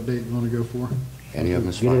 Okay, what date you want to go for? Any of them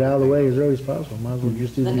is Get it fine. out of the way as early as possible. Might as well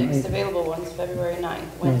just do The the next ninth. available one's February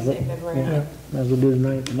 9th, Wednesday, February 9th. Might as well do the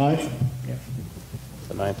ninth. Ninth?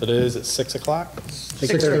 The 9th it is at 6 o'clock?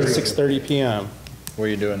 6:30. 6:30 PM. Where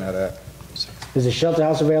are you doing that at? Is the shelter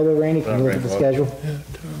house available, Randy? Can you look at the schedule?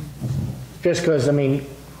 Just because, I mean,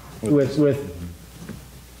 with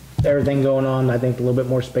everything going on, I think the little bit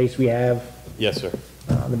more space we have, Yes, sir.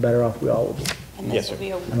 the better off we all will be. And Yes, this will sir.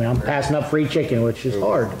 be a I mean, I'm passing up free chicken, which is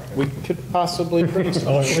hard. We could possibly Oh, it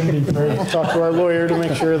wouldn't be great. talk to our lawyer to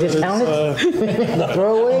make sure that it's, Discount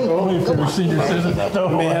Throw away? Only for the senior citizens. No,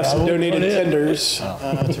 may have some I won't donated put it. tenders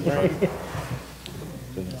to bring.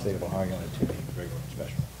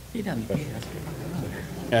 He doesn't.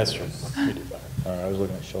 That's true. We do. I was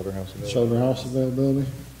looking at Shelter House. Shelter house availability?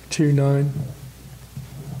 2/9.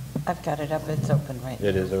 I've got it up, it's open right now.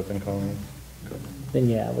 It is open, Colleen. Then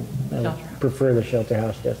yeah, I would prefer the shelter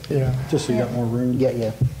house, just, Yeah. Just so you got more room?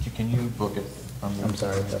 yeah. Can you book it? I'm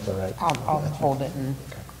sorry, that's all right. I'll hold it and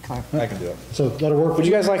I can do it. So that'll work for Would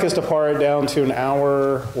you you? guys like us to par it down to an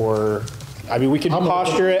hour, or, I mean, we could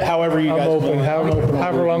posture it however you I'm guys open, want,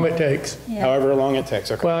 however long it takes. however long it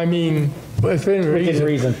takes, okay? Well, I mean, within Within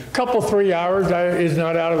reason. Couple, 3 hours is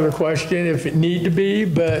not out of the question if it need to be,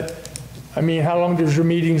 but, I mean, how long does your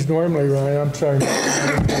meetings normally run? I'm sorry,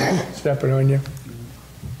 stepping on you.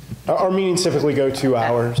 Our meetings typically go 2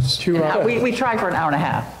 hours. 2 hours. We try for an hour and a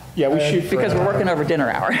half, Yeah, we shoot for because an we're hour. working over dinner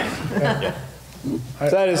hour. So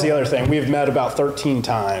that is the other thing. We've met about 13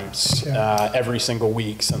 times every single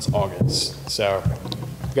week since August. So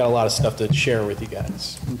we've got a lot of stuff to share with you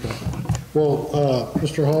guys. Well,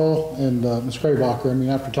 Mr. Hall and Ms. Craybacher, I mean,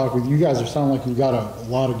 after talking with you, you guys sound like you've got a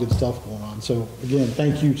lot of good stuff going on. So again,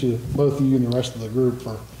 thank you to both of you and the rest of the group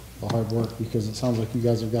for the hard work, because it sounds like you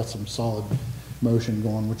guys have got some solid motion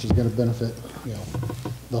going, which is going to benefit, you know,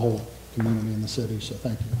 the whole community in the city. So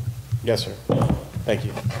thank you. Yes, sir. Thank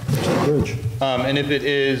you. Bridge. And if it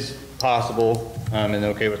is possible, and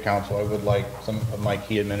okay with council, I would like some of my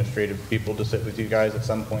key administrative people to sit with you guys at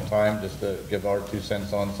some point in time, just to give our 2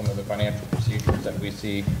 cents on some of the financial procedures that we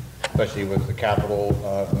see, especially with the capital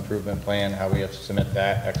improvement plan, how we have to submit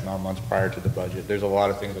that X amount of months prior to the budget. There's a lot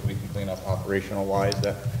of things that we can clean up operational wise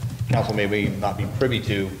that council may not be privy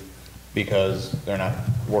to because they're not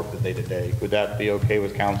work the day to day. Would that be okay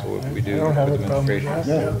with council if we do? I don't have with a problem with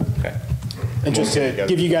administration? Okay. And just to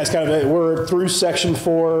give you guys kind of we're through section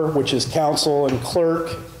 4, which is council and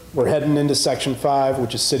clerk. We're heading into section 5,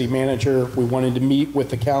 which is city manager. We wanted to meet with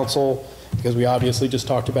the council because we obviously just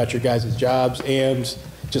talked about your guys' jobs. And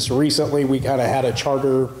just recently, we kind of had a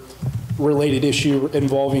charter related issue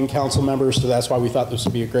involving council members. So that's why we thought this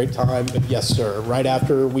would be a great time. But yes, sir, right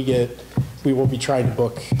after we will be trying to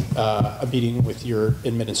book a meeting with your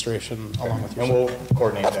administration along with your. And we'll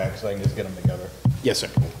coordinate that so I can just get them together. Yes, sir.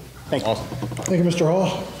 Thank you. Awesome. Thank you, Mr.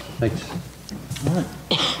 Hall. Thanks. All right.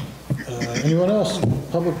 Anyone else?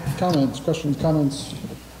 Public comments, questions, comments?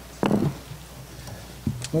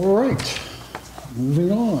 All right,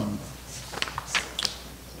 moving on.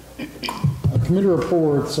 Committee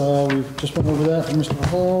reports, we've just went over that from Mr.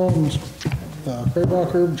 Hall, Ms.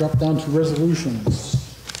 Craybacher, drop down to resolutions.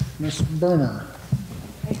 Ms. Berner.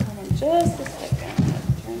 Okay, hold on just a second.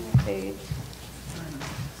 Turn the page.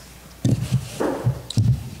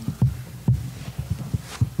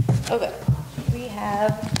 Okay, we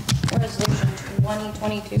have resolution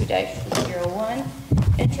 2022-01,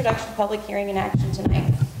 introduction, public hearing, and action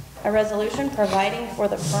tonight. A resolution providing for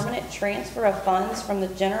the permanent transfer of funds from the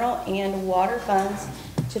general and water funds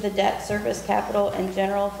to the debt service capital and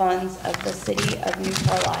general funds of the city of New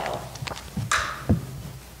Carlisle.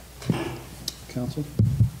 Council?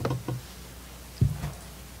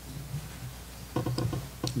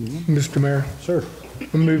 Mr. Mayor? Sir.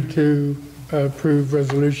 I move to approve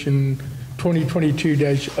resolution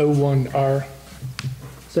 2022-01R.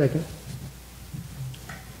 Second.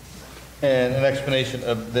 And an explanation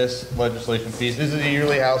of this legislation piece. This is a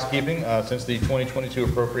yearly housekeeping. Since the 2022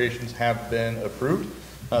 appropriations have been approved,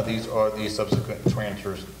 these are the subsequent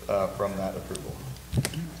transfers from that approval. Thank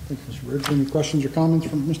you, Mr. Bridge. Any questions or comments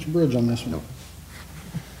from Mr. Bridge on this one? No.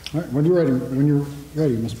 All right, when you're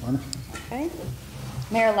ready, Ms. Bonner. Okay.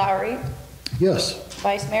 Mayor Lowry, Yes.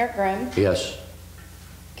 Vice Mayor Grimm, Yes.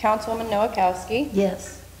 Councilwoman Noakowski,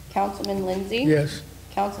 Yes. Councilman Lindsay. Yes.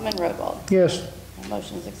 Councilman Rodwald. Yes.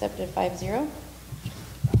 Motion is accepted 5-0.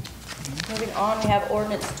 Moving on, we have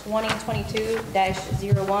ordinance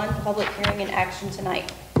 2022-01, public hearing and action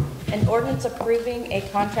tonight. An ordinance approving a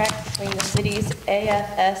contract between the city's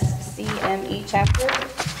AFS-CME chapter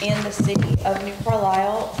and the city of New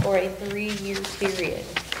Carlisle for a 3-year period.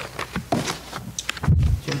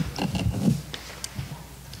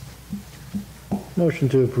 Motion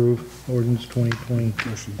to approve ordinance 2020.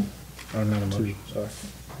 Motion. Oh, not a motion, sorry.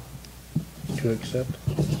 To accept,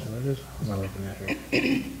 is that what it is? What am I looking at here?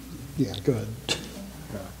 Yeah, go ahead.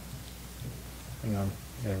 No. Hang on,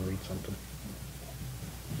 I gotta read something.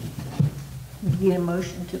 You get a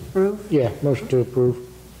motion to approve? Yeah, motion to approve.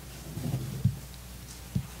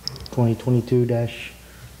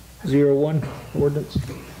 2022-01 ordinance.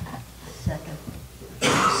 Second.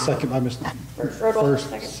 Second by Ms. First, Rodwald.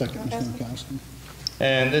 Second, Ms. Noakowski.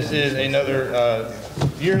 And this is another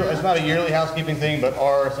it's not a yearly housekeeping thing, but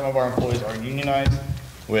some of our employees are unionized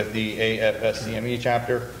with the AFS-CME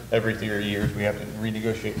chapter. Every 3 years, we have to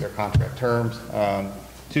renegotiate their contract terms.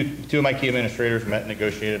 Two of my key administrators met and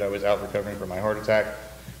negotiated. I was out recovering from my heart attack.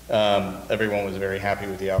 Everyone was very happy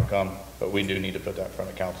with the outcome, but we do need to put that in front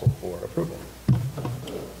of council for approval.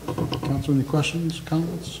 Council, any questions,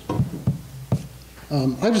 comments?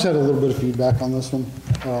 I just had a little bit of feedback on this one.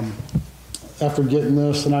 After getting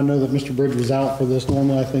this, and I know that Mr. Bridge was out for this,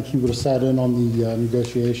 normally I think he would have sat in on the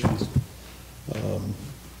negotiations.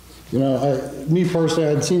 You know, me personally,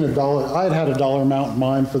 I'd seen I'd had a dollar amount in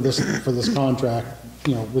mind for this contract,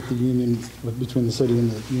 you know, with the union, between the city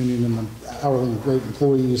and the union and the hourly rate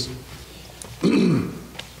employees.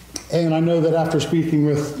 And I know that after speaking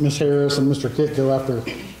with Ms. Harris and Mr. Kitco, after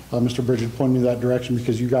Mr. Bridge had pointed me that direction,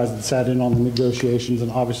 because you guys had sat in on the negotiations,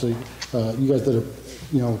 and obviously you guys did a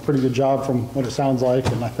pretty good job from what it sounds like,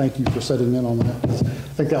 and I thank you for sitting in on that. I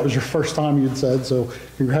think that was your first time you'd said, so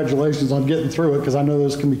congratulations on getting through it, because I know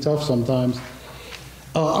those can be tough sometimes.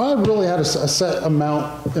 I really had a set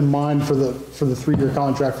amount in mind for the 3-year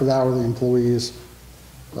contract for the hourly employees,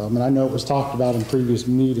 and I know it was talked about in previous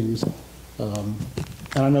meetings, and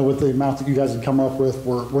I know what the amount that you guys had come up with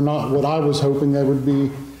were not what I was hoping they would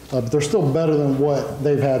be, but they're still better than what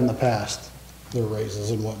they've had in the past, their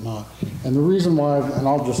raises and whatnot. And the reason why, and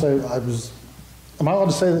I'll just say, am I allowed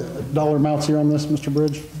to say dollar amounts here on this, Mr.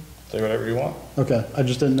 Bridge? Say whatever you want. Okay, I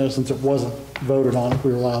just didn't know since it wasn't voted on if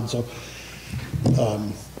we were allowed, so.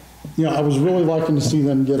 You know, I was really liking to see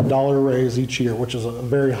them get a $1 raise each year, which is a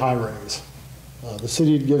very high raise. The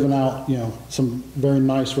city had given out, you know, some very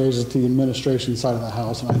nice raises to the administration side of the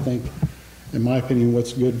house, and I think, in my opinion,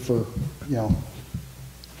 what's good for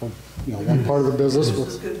one part of the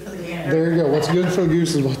business. There you go. What's good for the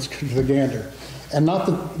goose is what's good for the gander. And not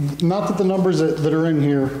that the numbers that are in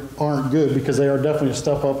here aren't good, because they are definitely a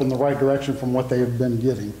step up in the right direction from what they have been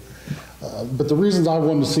getting. But the reasons I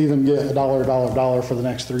wanted to see them get a dollar for the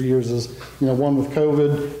next 3 years is, you know, one, with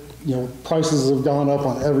COVID, you know, prices have gone up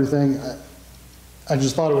on everything. I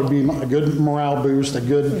just thought it would be a good morale boost, a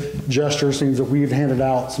good gesture, seems that we've handed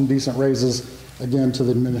out some decent raises, again, to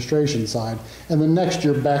the administration side. And then next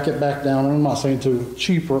year, back it back down, and I'm not saying to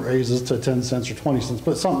cheaper raises to 10 cents or 20 cents,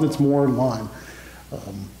 but something that's more in line.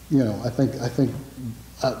 You know, I think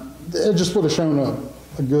it just would have shown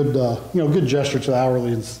a good, good gesture to the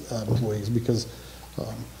hourly employees, because,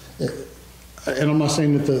 and I'm not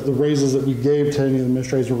saying that the raises that we gave to any of the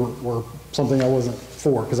administrators were something I wasn't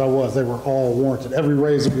for, because they were all warranted. Every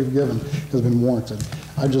raise that we've given has been warranted.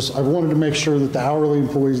 I wanted to make sure that the hourly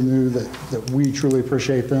employees knew that we truly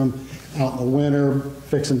appreciate them out in the winter,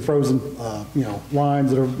 fixing frozen,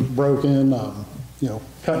 lines that are broken,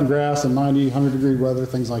 cutting grass in 90, 100-degree weather,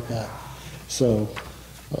 things like that. So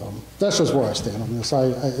that's just where I stand on this.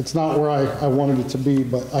 It's not where I wanted it to be,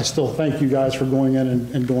 but I still thank you guys for going in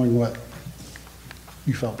and doing what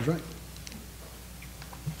you felt was right.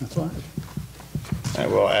 That's fine. I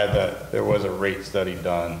will add that there was a rate study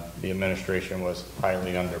done. The administration was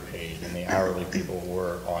highly underpaid, and the hourly people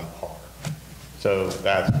were on par. So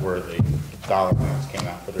that's where the dollar amounts came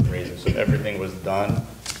out for the raises. So everything was done,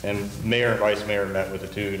 and mayor and vice mayor met with the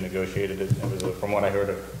two, negotiated it. It was, from what I heard,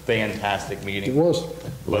 a fantastic meeting. It was.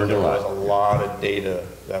 But there was a lot of data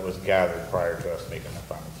that was gathered prior to us making that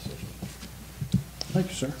final decision. Thank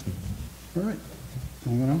you, sir. All right.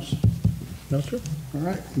 Anyone else? No, sir. All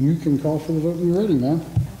right. You can call for the vote when you're ready, ma'am.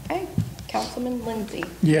 Okay. Councilman Lindsay.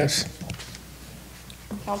 Yes.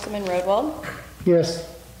 Councilman Rodwald. Yes.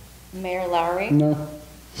 Mayor Lowry, No.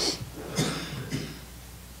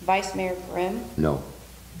 Vice Mayor Grimm, No.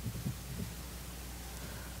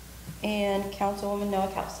 and Councilwoman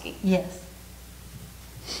Noakowski. Yes.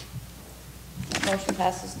 That motion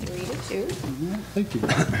passes 3-2. Thank you.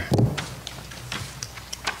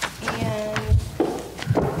 And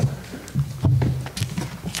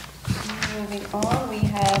moving on, we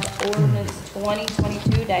have ordinance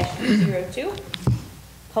 2022-02,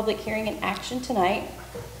 public hearing and action tonight.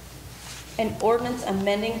 An ordinance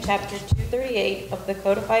amending Chapter 238 of the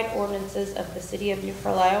codified ordinances of the City of New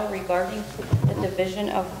Carlisle regarding the division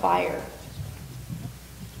of fire.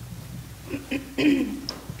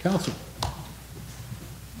 Council.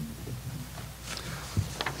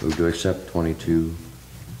 Move to accept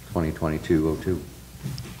 2022-02.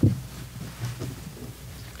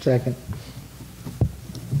 Second.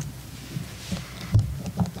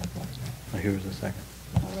 Who was the second?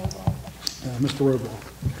 Mr. Roble.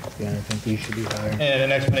 Yeah, I think these should be higher. And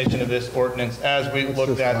an explanation of this ordinance, as we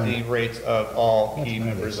looked at the rates of all key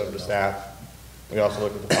members of the staff, we also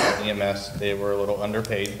looked at the fire and EMS, they were a little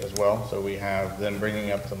underpaid as well, so we have them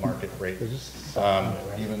bringing up the market rate.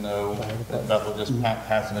 Even though Bethel just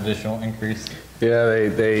passed an additional increase. Yeah,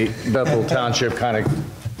 Bethel Township kind of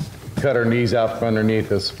cut our knees out from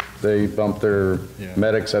underneath us. They bumped their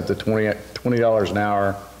medics up to $20 an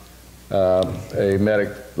hour, a medic,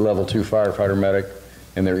 level 2 firefighter medic,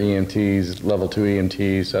 and their EMTs, level 2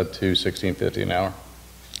 EMTs, up to $16.50 an hour.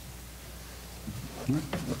 All right.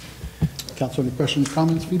 Council, any questions,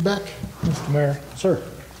 comments, feedback? Mr. Mayor. Sir.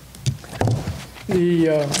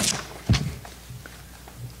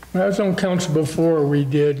 When I was on council before, we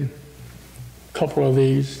did a couple of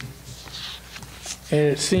these, and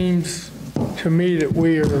it seems to me that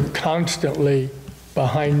we are constantly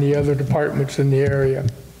behind the other departments in the area.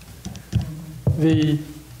 The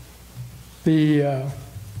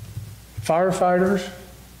firefighters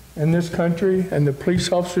in this country and the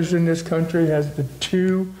police officers in this country has the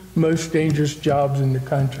two most dangerous jobs in the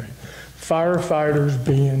country. Firefighters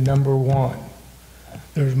being number one.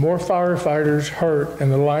 There's more firefighters hurt in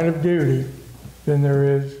the line of duty than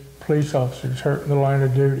there is police officers hurt in the line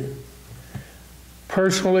of duty.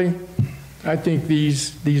 Personally, I think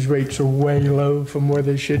these rates are way low from where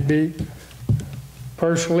they should be.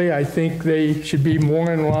 Personally, I think they should be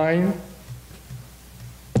more in line,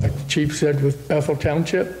 like the chief said, with Bethel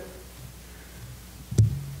Township.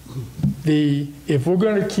 If we're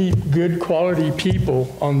going to keep good quality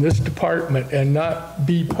people on this department and not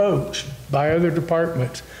be poached by other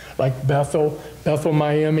departments like Bethel,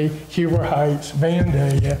 Miami, Heber Heights,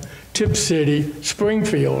 Vandalia, Tip City,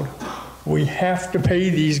 Springfield, we have to pay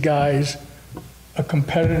these guys a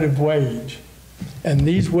competitive wage. And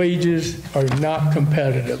these wages are not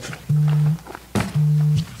competitive.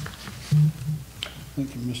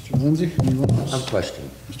 Thank you, Mr. Lindsay. Anyone else? I have a question.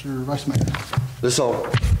 Mr. Vice Mayor. This all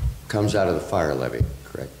comes out of the fire levy,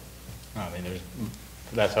 correct? I mean,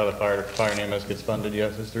 that's how the fire and EMS gets funded,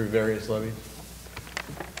 yes, is through various levies.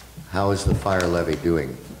 How is the fire levy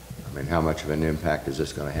doing? I mean, how much of an impact is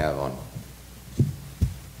this going to have on?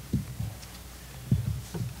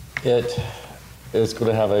 It's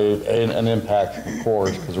going to have an impact, of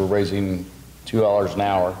course, because we're raising $2 an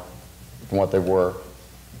hour from what they were.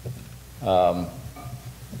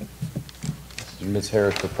 Ms.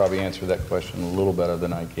 Harris could probably answer that question a little better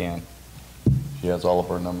than I can. She has all of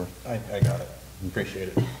our numbers. I got it. Appreciate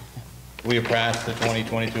it. We have passed the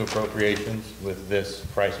 2022 appropriations with this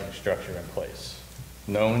pricing structure in place.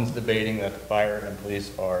 No one's debating that the fire and police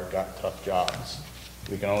got tough jobs.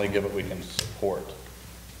 We can only give what we can support.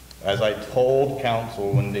 As I told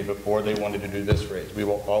council before they wanted to do this raise, we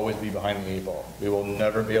will always be behind the 8 ball. We will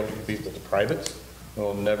never be able to compete with the privates. We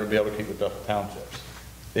will never be able to compete with Bethel Townships.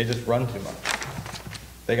 They just run too much.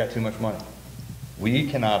 They got too much money. We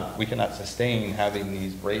cannot sustain having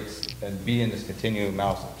these rates and be in this continuing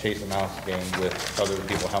chase a mouse game with other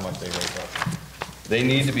people, how much they raise up. They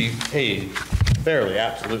need to be paid fairly,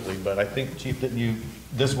 absolutely, but I think, Chief,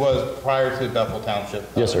 this was prior to Bethel Township.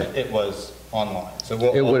 Yes, sir. It was online, so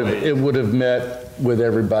It would have met with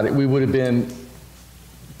everybody. We would have been,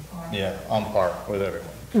 on par with everyone.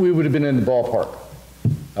 we would have been in the ballpark.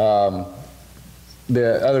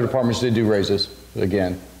 The other departments did do raises,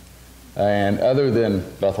 again. And other than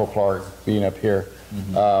Bethel Clark being up here,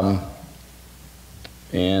 other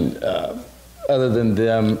than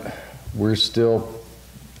them, we're still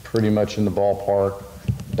pretty much in the ballpark,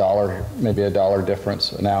 maybe $1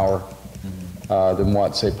 difference an hour than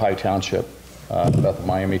what, say, Pike Township, Bethel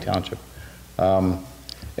Miami Township. And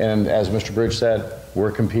as Mr. Bridge said,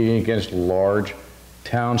 we're competing against large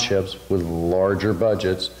townships with larger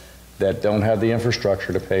budgets that don't have the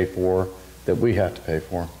infrastructure to pay for, that we have to pay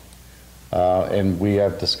for. And we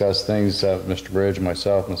have discussed things, Mr. Bridge,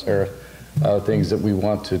 myself, Ms. Harris, things that we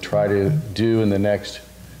want to try to do in the next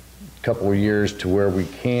couple of years to where we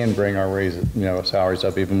can bring our raises, salaries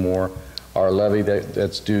up even more. Our levy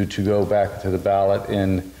that's due to go back to the ballot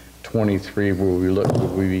in 23, where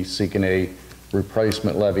we'll be seeking a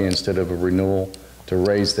replacement levy instead of a renewal, to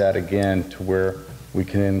raise that again to where we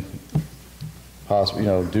can possibly,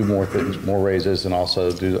 do more things, more raises, and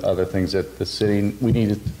also do other things that the city, we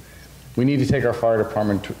need to take our fire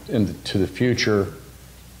department into the future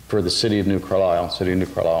for the city of New Carlisle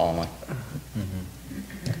only.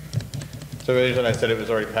 So the reason I said it was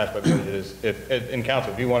already passed by budget is, in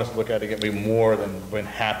council, if you want us to look at it again, we'd be more than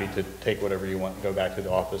happy to take whatever you want and go back to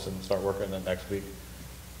the office and start working on it next week.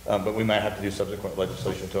 But we might have to do subsequent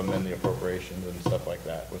legislation to amend the appropriations and stuff like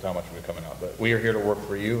that with how much will be coming out. But we are here to work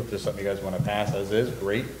for you. If there's something you guys want to pass as is,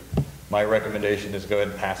 great. My recommendation is go ahead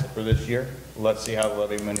and pass it for this year. Let's see how the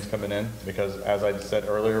levy money's coming in, because as I said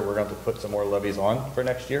earlier, we're going to put some more levies on for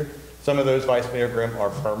next year. Some of those, Vice Mayor Grimm, are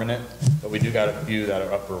permanent, but we do got a few that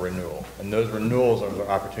are up for renewal. And those renewals are the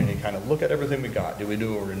opportunity to kind of look at everything we got. Do we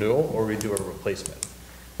do a renewal or we do a replacement?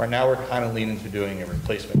 Right now, we're kind of leaning to doing a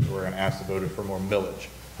replacement, so we're going to ask the voters for more millage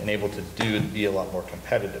and able to be a lot more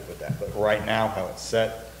competitive with that. But right now, how it's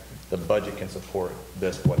set, the budget can support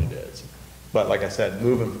this, what it is. But like I said,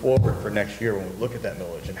 moving forward for next year, when we look at that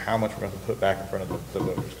millage and how much we're going to put back in front of the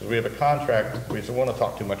voters, because we have a contract we don't want to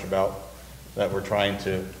talk too much about that we're trying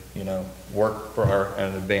to, work for our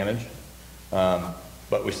advantage.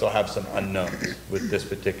 But we still have some unknowns with this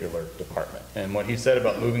particular department. And what he said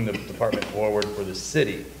about moving the department forward for the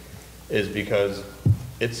city is because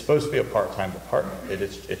it's supposed to be a part-time department.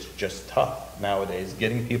 It's just tough nowadays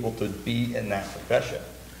getting people to be in that profession,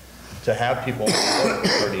 to have people work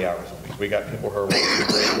 30 hours a week. We got people who are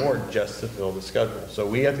working way more just to fill the schedule. So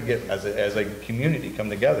we have to get, as a community, come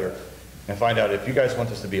together and find out if you guys want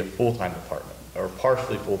this to be a full-time department or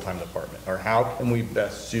partially full-time department, or how can we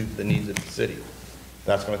best suit the needs of the city.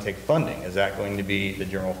 That's going to take funding. Is that going to be the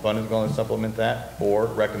general fund is going to supplement that, or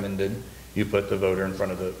recommended you put the voter in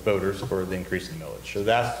front of the voters for the increase in millage? So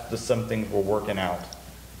that's just some things we're working out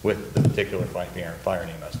with the particular fire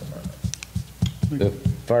and EMS department. The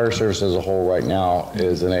fire service as a whole right now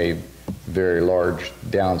is in a very large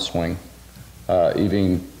downswing.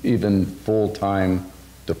 Even full-time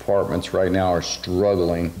departments right now are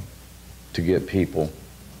struggling to get people.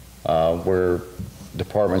 Where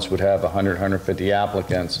departments would have 100, 150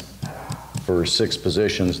 applicants for 6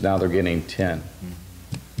 positions, now they're getting 10.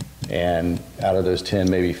 And out of those 10,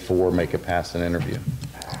 maybe 4 make it past an interview.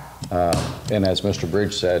 And as Mr.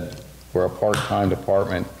 Bridge said, we're a part-time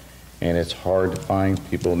department, and it's hard to find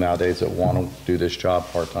people nowadays that want to do this job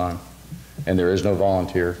part-time. And there is no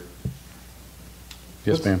volunteer.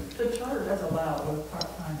 Yes, ma'am? The charter does allow both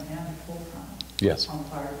part-time and full-time. Yes. On the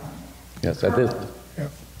fire department. Yes, that is.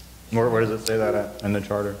 Where does it say that at in the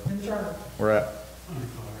charter? In the charter. We're at?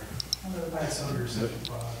 That's under section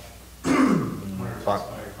 5.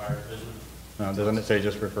 Doesn't it say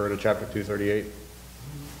just refer to chapter 238?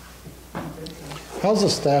 How's the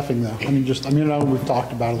staffing though? I know we've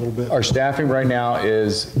talked about it a little bit. Our staffing right now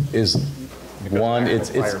is one,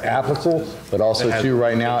 it's applicable, but also two,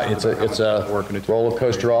 right now, it's a roller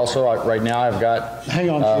coaster also. Right now, I've got.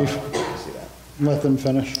 Hang on, Chief. Let them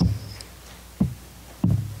finish.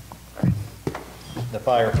 The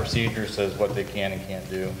fire procedure says what they can and can't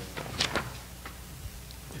do.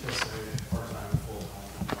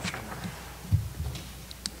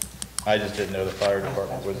 I just didn't know the fire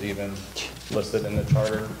department was even listed in the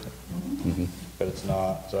charter, but it's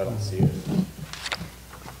not, so I don't see it.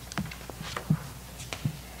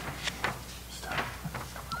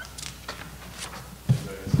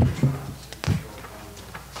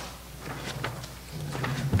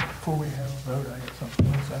 Before we have a vote, I got something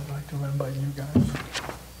else I'd like to run by you guys.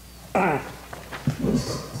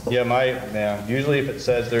 Usually if it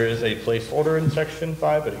says there is a placeholder in section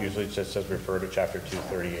 5, but it usually just says refer to chapter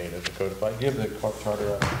 238 as a codified. Give the charter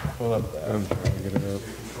up. Pull up that. I'm trying to get it up.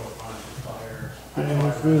 Let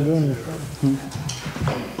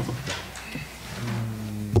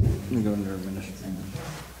me go under administration.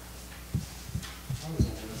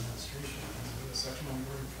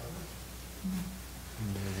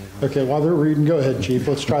 Okay, while they're reading, go ahead, Chief.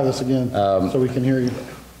 Let's try this again so we can hear you.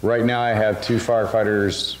 Right now, I have 2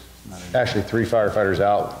 firefighters, actually 3 firefighters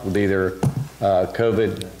out with either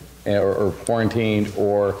COVID or quarantined,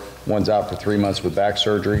 or one's out for 3 months with back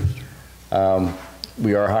surgery.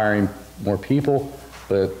 We are hiring more people,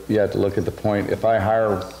 but you have to look at the point. If I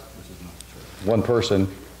hire one person,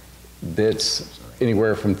 that's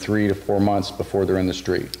anywhere from 3 to 4 months before they're in the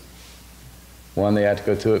street. One, they have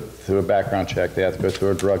to go through a background check, they have to go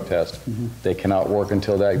through a drug test. They cannot work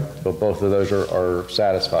until both of those are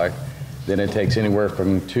satisfied. Then it takes anywhere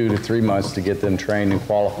from 2 to 3 months to get them trained and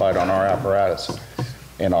qualified on our apparatus.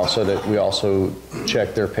 And also that we also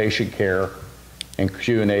check their patient care and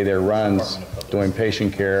Q&A their runs doing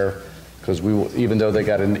patient care, because even though they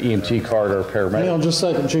got an EMT card or a paramedic. Hang on just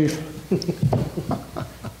a second, Chief.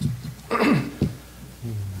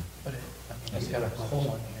 It's got a hole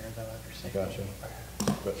in here, though, after saying. Gotcha.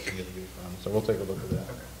 So we'll take a look at that.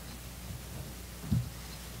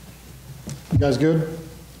 You guys good?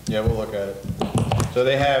 Yeah, we'll look at it. So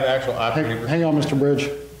they have actual operating. Hang on, Mr. Bridge.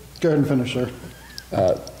 Go ahead and finish, sir.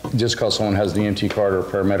 Just because someone has an EMT card or a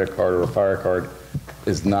paramedic card or a fire card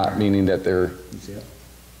is not meaning that they're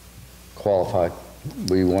qualified.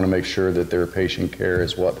 We want to make sure that their patient care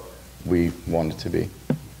is what we want it to be.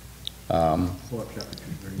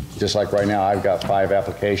 Just like right now, I've got 5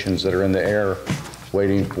 applications that are in the air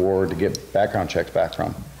waiting to get background checks back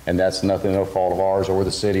from. And that's nothing, no fault of ours or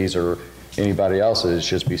the city's or anybody else's. It's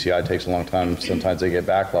just BCI takes a long time. Sometimes they get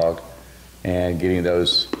backlogged, and getting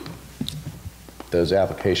those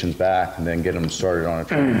applications back and then get them started on a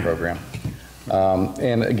training program.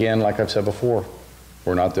 And again, like I've said before,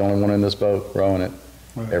 we're not the only one in this boat rowing it.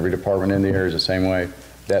 Right. Every department in the air is the same way.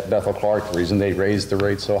 That Bethel Clark, the reason they raised the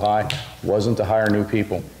rates so high wasn't to hire new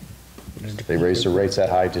people. They raised the rates that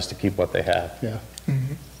high just to keep what they have. Yeah.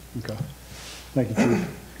 Okay. Thank you, Chief.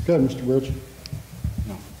 Go ahead, Mr. Bridge.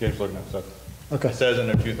 No, James looking at stuff. Okay. It says in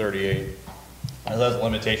there 238, it has a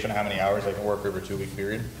limitation of how many hours they can work over a 2-week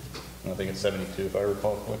period. And I think it's 72, if I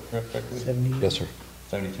recall correctly. 70? Yes, sir.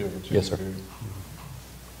 72 over 2 Yes, sir. period.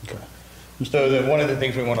 Okay. So then one of the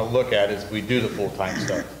things we want to look at is we do the full-time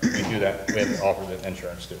stuff. We do that, we have to offer the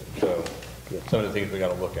insurance to it. So some of the things we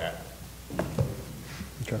got to look at.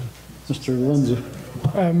 Okay. Mr. Lindsay.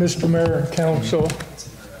 Mr. Mayor and Council,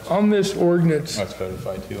 on this ordinance, That's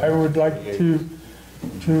codified too. I would like to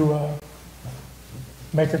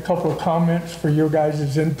make a couple of comments for your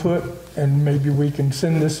guys' input, and maybe we can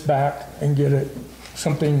send this back and get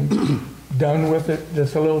something done with it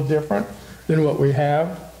that's a little different than what we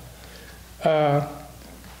have.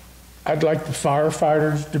 I'd like the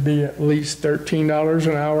firefighters to be at least $13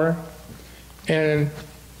 an hour.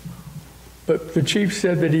 But the chief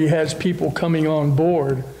said that he has people coming on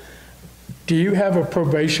board. Do you have a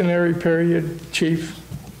probationary period, Chief?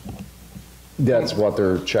 That's what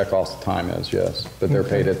their check-off time is, yes. But they're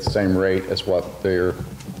paid at the same rate as what their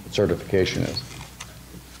certification is.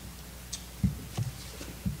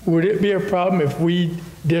 Would it be a problem if we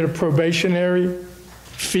did a probationary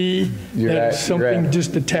fee that's something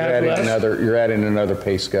just a tad less? You're adding another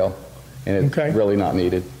pay scale, and it's really not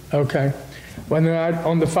needed. Okay. Well, then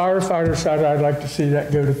on the firefighter side, I'd like to see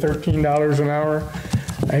that go to $13 an hour.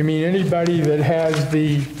 I mean, anybody that has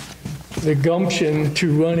the gumption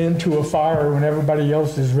to run into a fire when everybody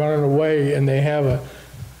else is running away and they have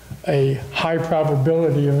a high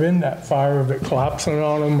probability of in that fire of it collapsing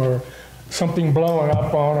on them or something blowing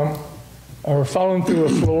up on them or falling through a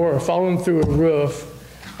floor or falling through a roof,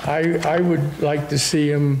 I would like to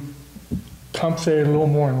see them compensated a little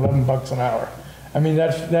more than $11 an hour. I mean, you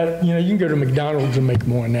can go to McDonald's and make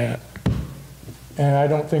more than that. And I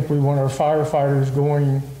don't think we want our firefighters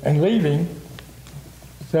going and leaving.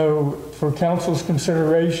 So for council's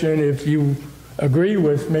consideration, if you agree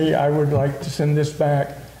with me, I would like to send this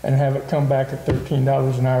back and have it come back at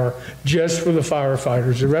 $13 an hour just for the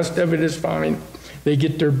firefighters. The rest of it is fine. They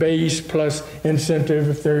get their base plus incentive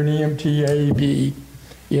if they're an EMT, A, B,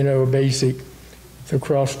 basic, if they're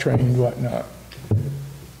cross-trained, whatnot.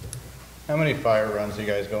 How many fire runs do you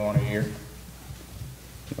guys go on a year?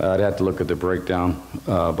 I'd have to look at the breakdown,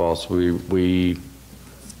 boss. We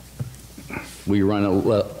run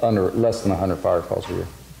under less than 100 fire calls a year.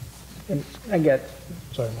 And I got,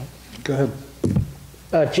 sorry, Mike. Go ahead.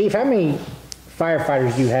 Chief, how many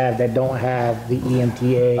firefighters do you have that don't have the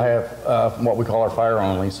EMTA? I have what we call our fire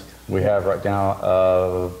onlys. We have right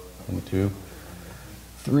now 1, 2,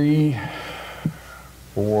 3,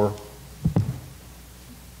 4,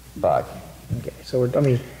 5. Okay, so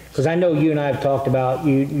because I know you and I have talked about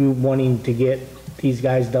you wanting to get these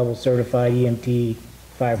guys double certified, EMT,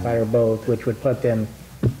 firefighter both, which would put them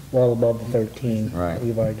well above the 13 that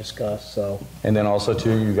we've already discussed. So. And then also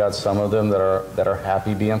too, you got some of them that are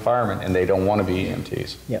happy being firemen and they don't want to be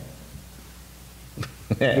EMTs. Yep.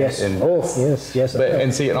 Yes. Yes.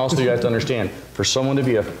 And see, and also you have to understand, for someone to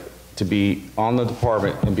be on the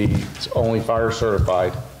department and be only fire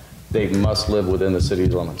certified, they must live within the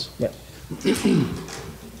city's limits. Yep.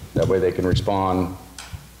 That way they can respond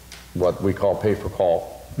what we call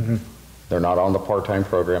pay-per-call. They're not on the part-time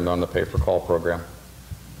program, they're on the pay-per-call program.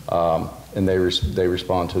 And they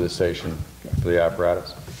respond to the station for the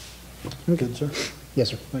apparatus. Good, sir. Yes,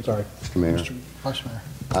 sir. Sorry. Mr. Mayor. Vice Mayor.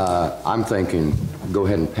 I'm thinking, go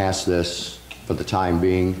ahead and pass this for the time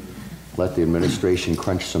being. Let the administration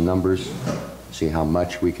crunch some numbers, see how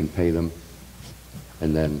much we can pay them,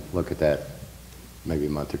 and then look at that maybe a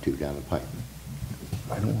month or two down the pipe.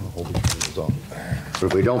 I don't want to hold these rules up. But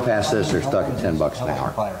if we don't pass this, they're stuck at $10 an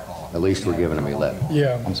hour. At least we're giving them a lip.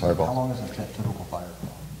 Yeah, I'm sorry, How Bob. long is a typical fire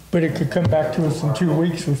call? but it could come back to us in 2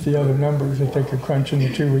 weeks with the other numbers that they could crunch in the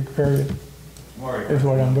 2-week period, is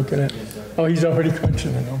what I'm looking at. Oh, he's already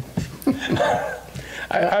crunching the numbers.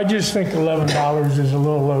 I just think $11 is a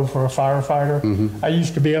little low for a firefighter. I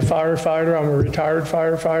used to be a firefighter. I'm a retired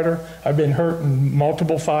firefighter. I've been hurt in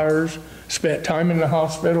multiple fires, spent time in the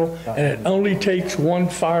hospital, and it only takes one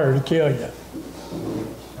fire to kill you.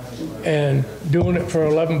 And doing it for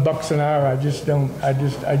 $11 an hour,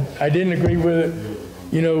 I didn't agree with it,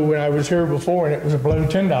 you know, when I was here before and it was below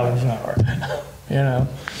 $10 an hour, you know.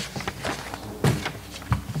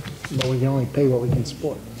 But we can only pay what we can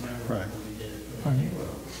support. Right.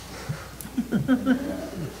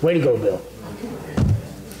 Way to go, Bill.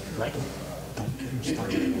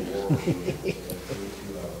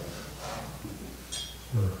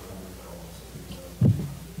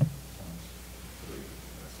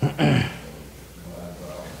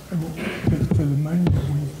 For the money that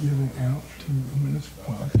we've given out to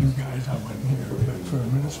well, you guys, I wasn't here, but for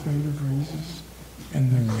administrative raises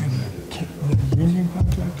and the union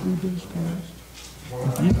contract we just passed,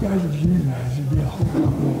 if these guys are unionized, it'd be a whole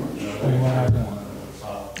lot more than what I want.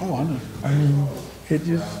 Oh, I know. I mean, it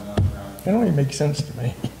don't even make sense to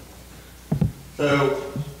me. So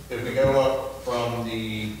if we go up from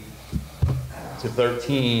to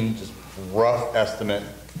 13, just rough estimate,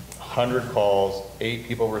 100 calls, 8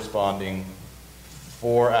 people responding,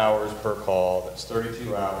 4 hours per call, that's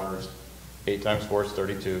 32 hours, 8 times 4 is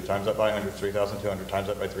 32, times that by 100, 3,200, times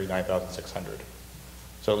that by 3, 9,600.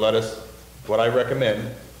 So what I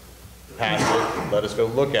recommend, pass it, let us go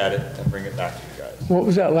look at it, and bring it back to you guys. What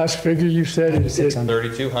was that last figure you said?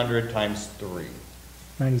 3,200 times 3.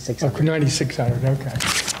 9,600. Oh, 9,600, okay.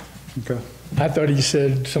 Okay. I thought he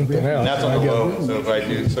said something else. And that's on the low, so if I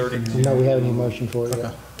do 32. No, we have any motion for it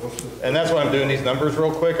yet. And that's why I'm doing these numbers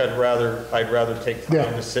real quick. I'd rather take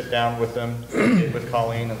time to sit down with them, get with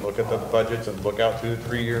Colleen and look at the budgets and look out 2 to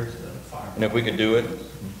 3 years. And if we could do it,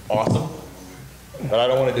 awesome. But I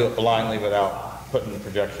don't want to do it blindly without putting the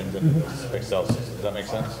projections into this Excel system. Does that make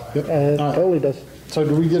sense? Yep. Totally does. So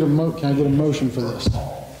do we get can I get a motion for this?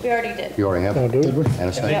 We already did. You already have? Oh, do we? Did we? And a Can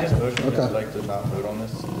I second? just motion, Okay. I'd like to not vote on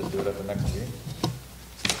this and just do it at the next meeting?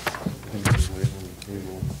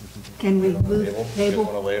 Can we move You just table?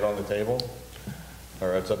 want to lay it on the table?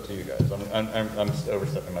 Or it's up to you guys. I'm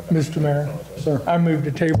overstepping my bounds. Mr. Mayor, Sir. I move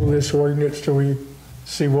to table this ordinance till we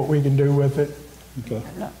see what we can do with it. Okay.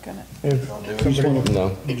 I'm not gonna. If somebody,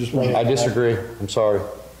 No, You just want I disagree. I'm sorry.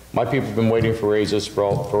 My people have been waiting for raises for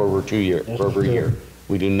over 2 years, for over a year.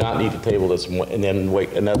 We do not need to table this and then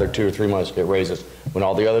wait another 2 or 3 months to get raises, when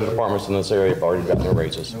all the other departments in this area have already gotten their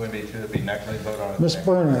raises. It would be next, we vote on it. Ms.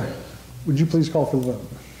 Berner, would you please call for the vote?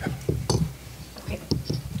 Okay.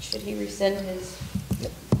 Should he rescind his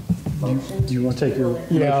motion? Do you want to take your?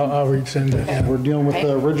 yeah, I'll resend it. We're dealing with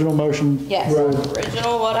the original motion. Yes,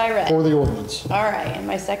 original what I read. For the ordinance. All right, and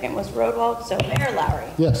my second was Rodwald, so Mayor Lowry,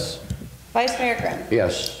 Yes. Vice Mayor Grimm,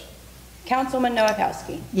 Yes. Councilman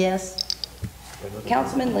Noakowski, Yes.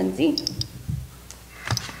 Councilman Lindsay,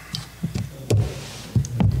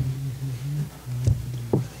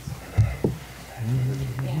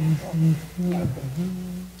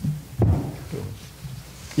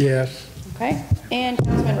 Yes. okay, and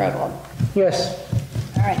Councilman Rodwald. Yes.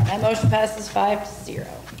 All right, my motion passes 5-0.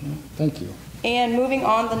 Thank you. And moving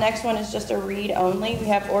on, the next one is just a read only. We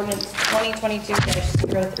have ordinance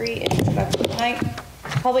 2022-03 in introduction tonight.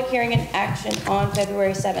 Public hearing and action on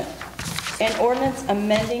February 7th. An ordinance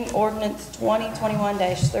amending ordinance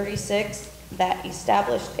 2021-36 that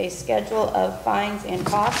established a schedule of fines and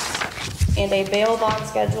costs and a bail bond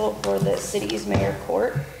schedule for the city's mayor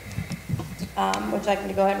court. Would you like me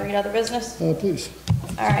to go ahead and read other business? Please.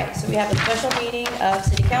 All right, so we have a special meeting of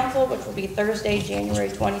City Council, which will be Thursday, January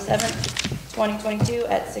 27th, 2022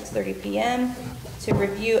 at 6:30 PM to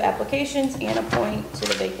review applications and appoint to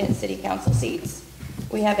the vacant City Council seats.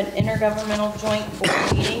 We have an intergovernmental joint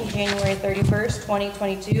board meeting, January 31st,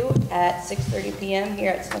 2022 at 6:30 PM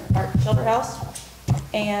here at Smith Park Shelter House.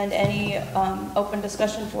 And any open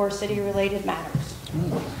discussion for city-related matters.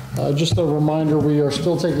 Just a reminder, we are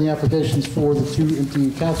still taking applications for the 2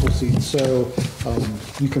 empty council seats. So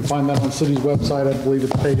you can find that on the city's website. I believe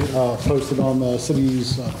it's posted on the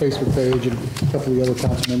city's Facebook page and a couple of the other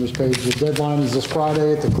council members' page. The deadline is this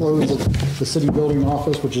Friday at the close of the city building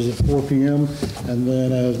office, which is at 4 p.m. And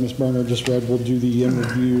then, as Ms. Berner just read, we'll do the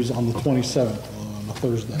interviews on the 27th, on a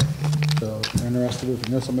Thursday. So if you're interested, if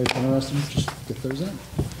you know somebody's interested, just get those in.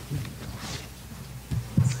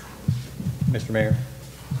 Mr. Mayor,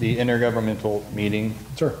 the intergovernmental meeting.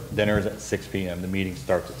 Sure. Dinner is at 6 p.m. The meeting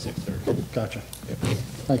starts at 6:30. Gotcha.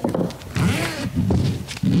 Thank you.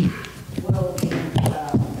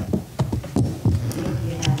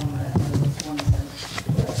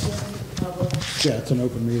 Yeah, it's an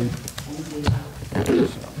open meeting.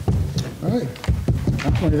 All right.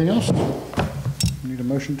 Anything else? Need a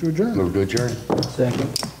motion to adjourn. Move to adjourn. Second.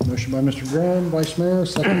 Motion by Mr. Graham, Vice Mayor,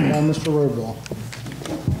 second by Mr. Roadball.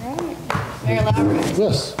 Mayor Lowry.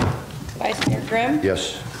 Yes. Vice Mayor Grimm.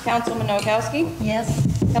 Yes. Councilman Noakowski. Yes.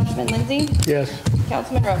 Councilman Lindsay. Yes.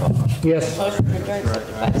 Councilman Rebel. Yes. Motion to adjourn,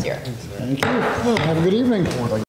 5-0. Thank you. Have a good evening.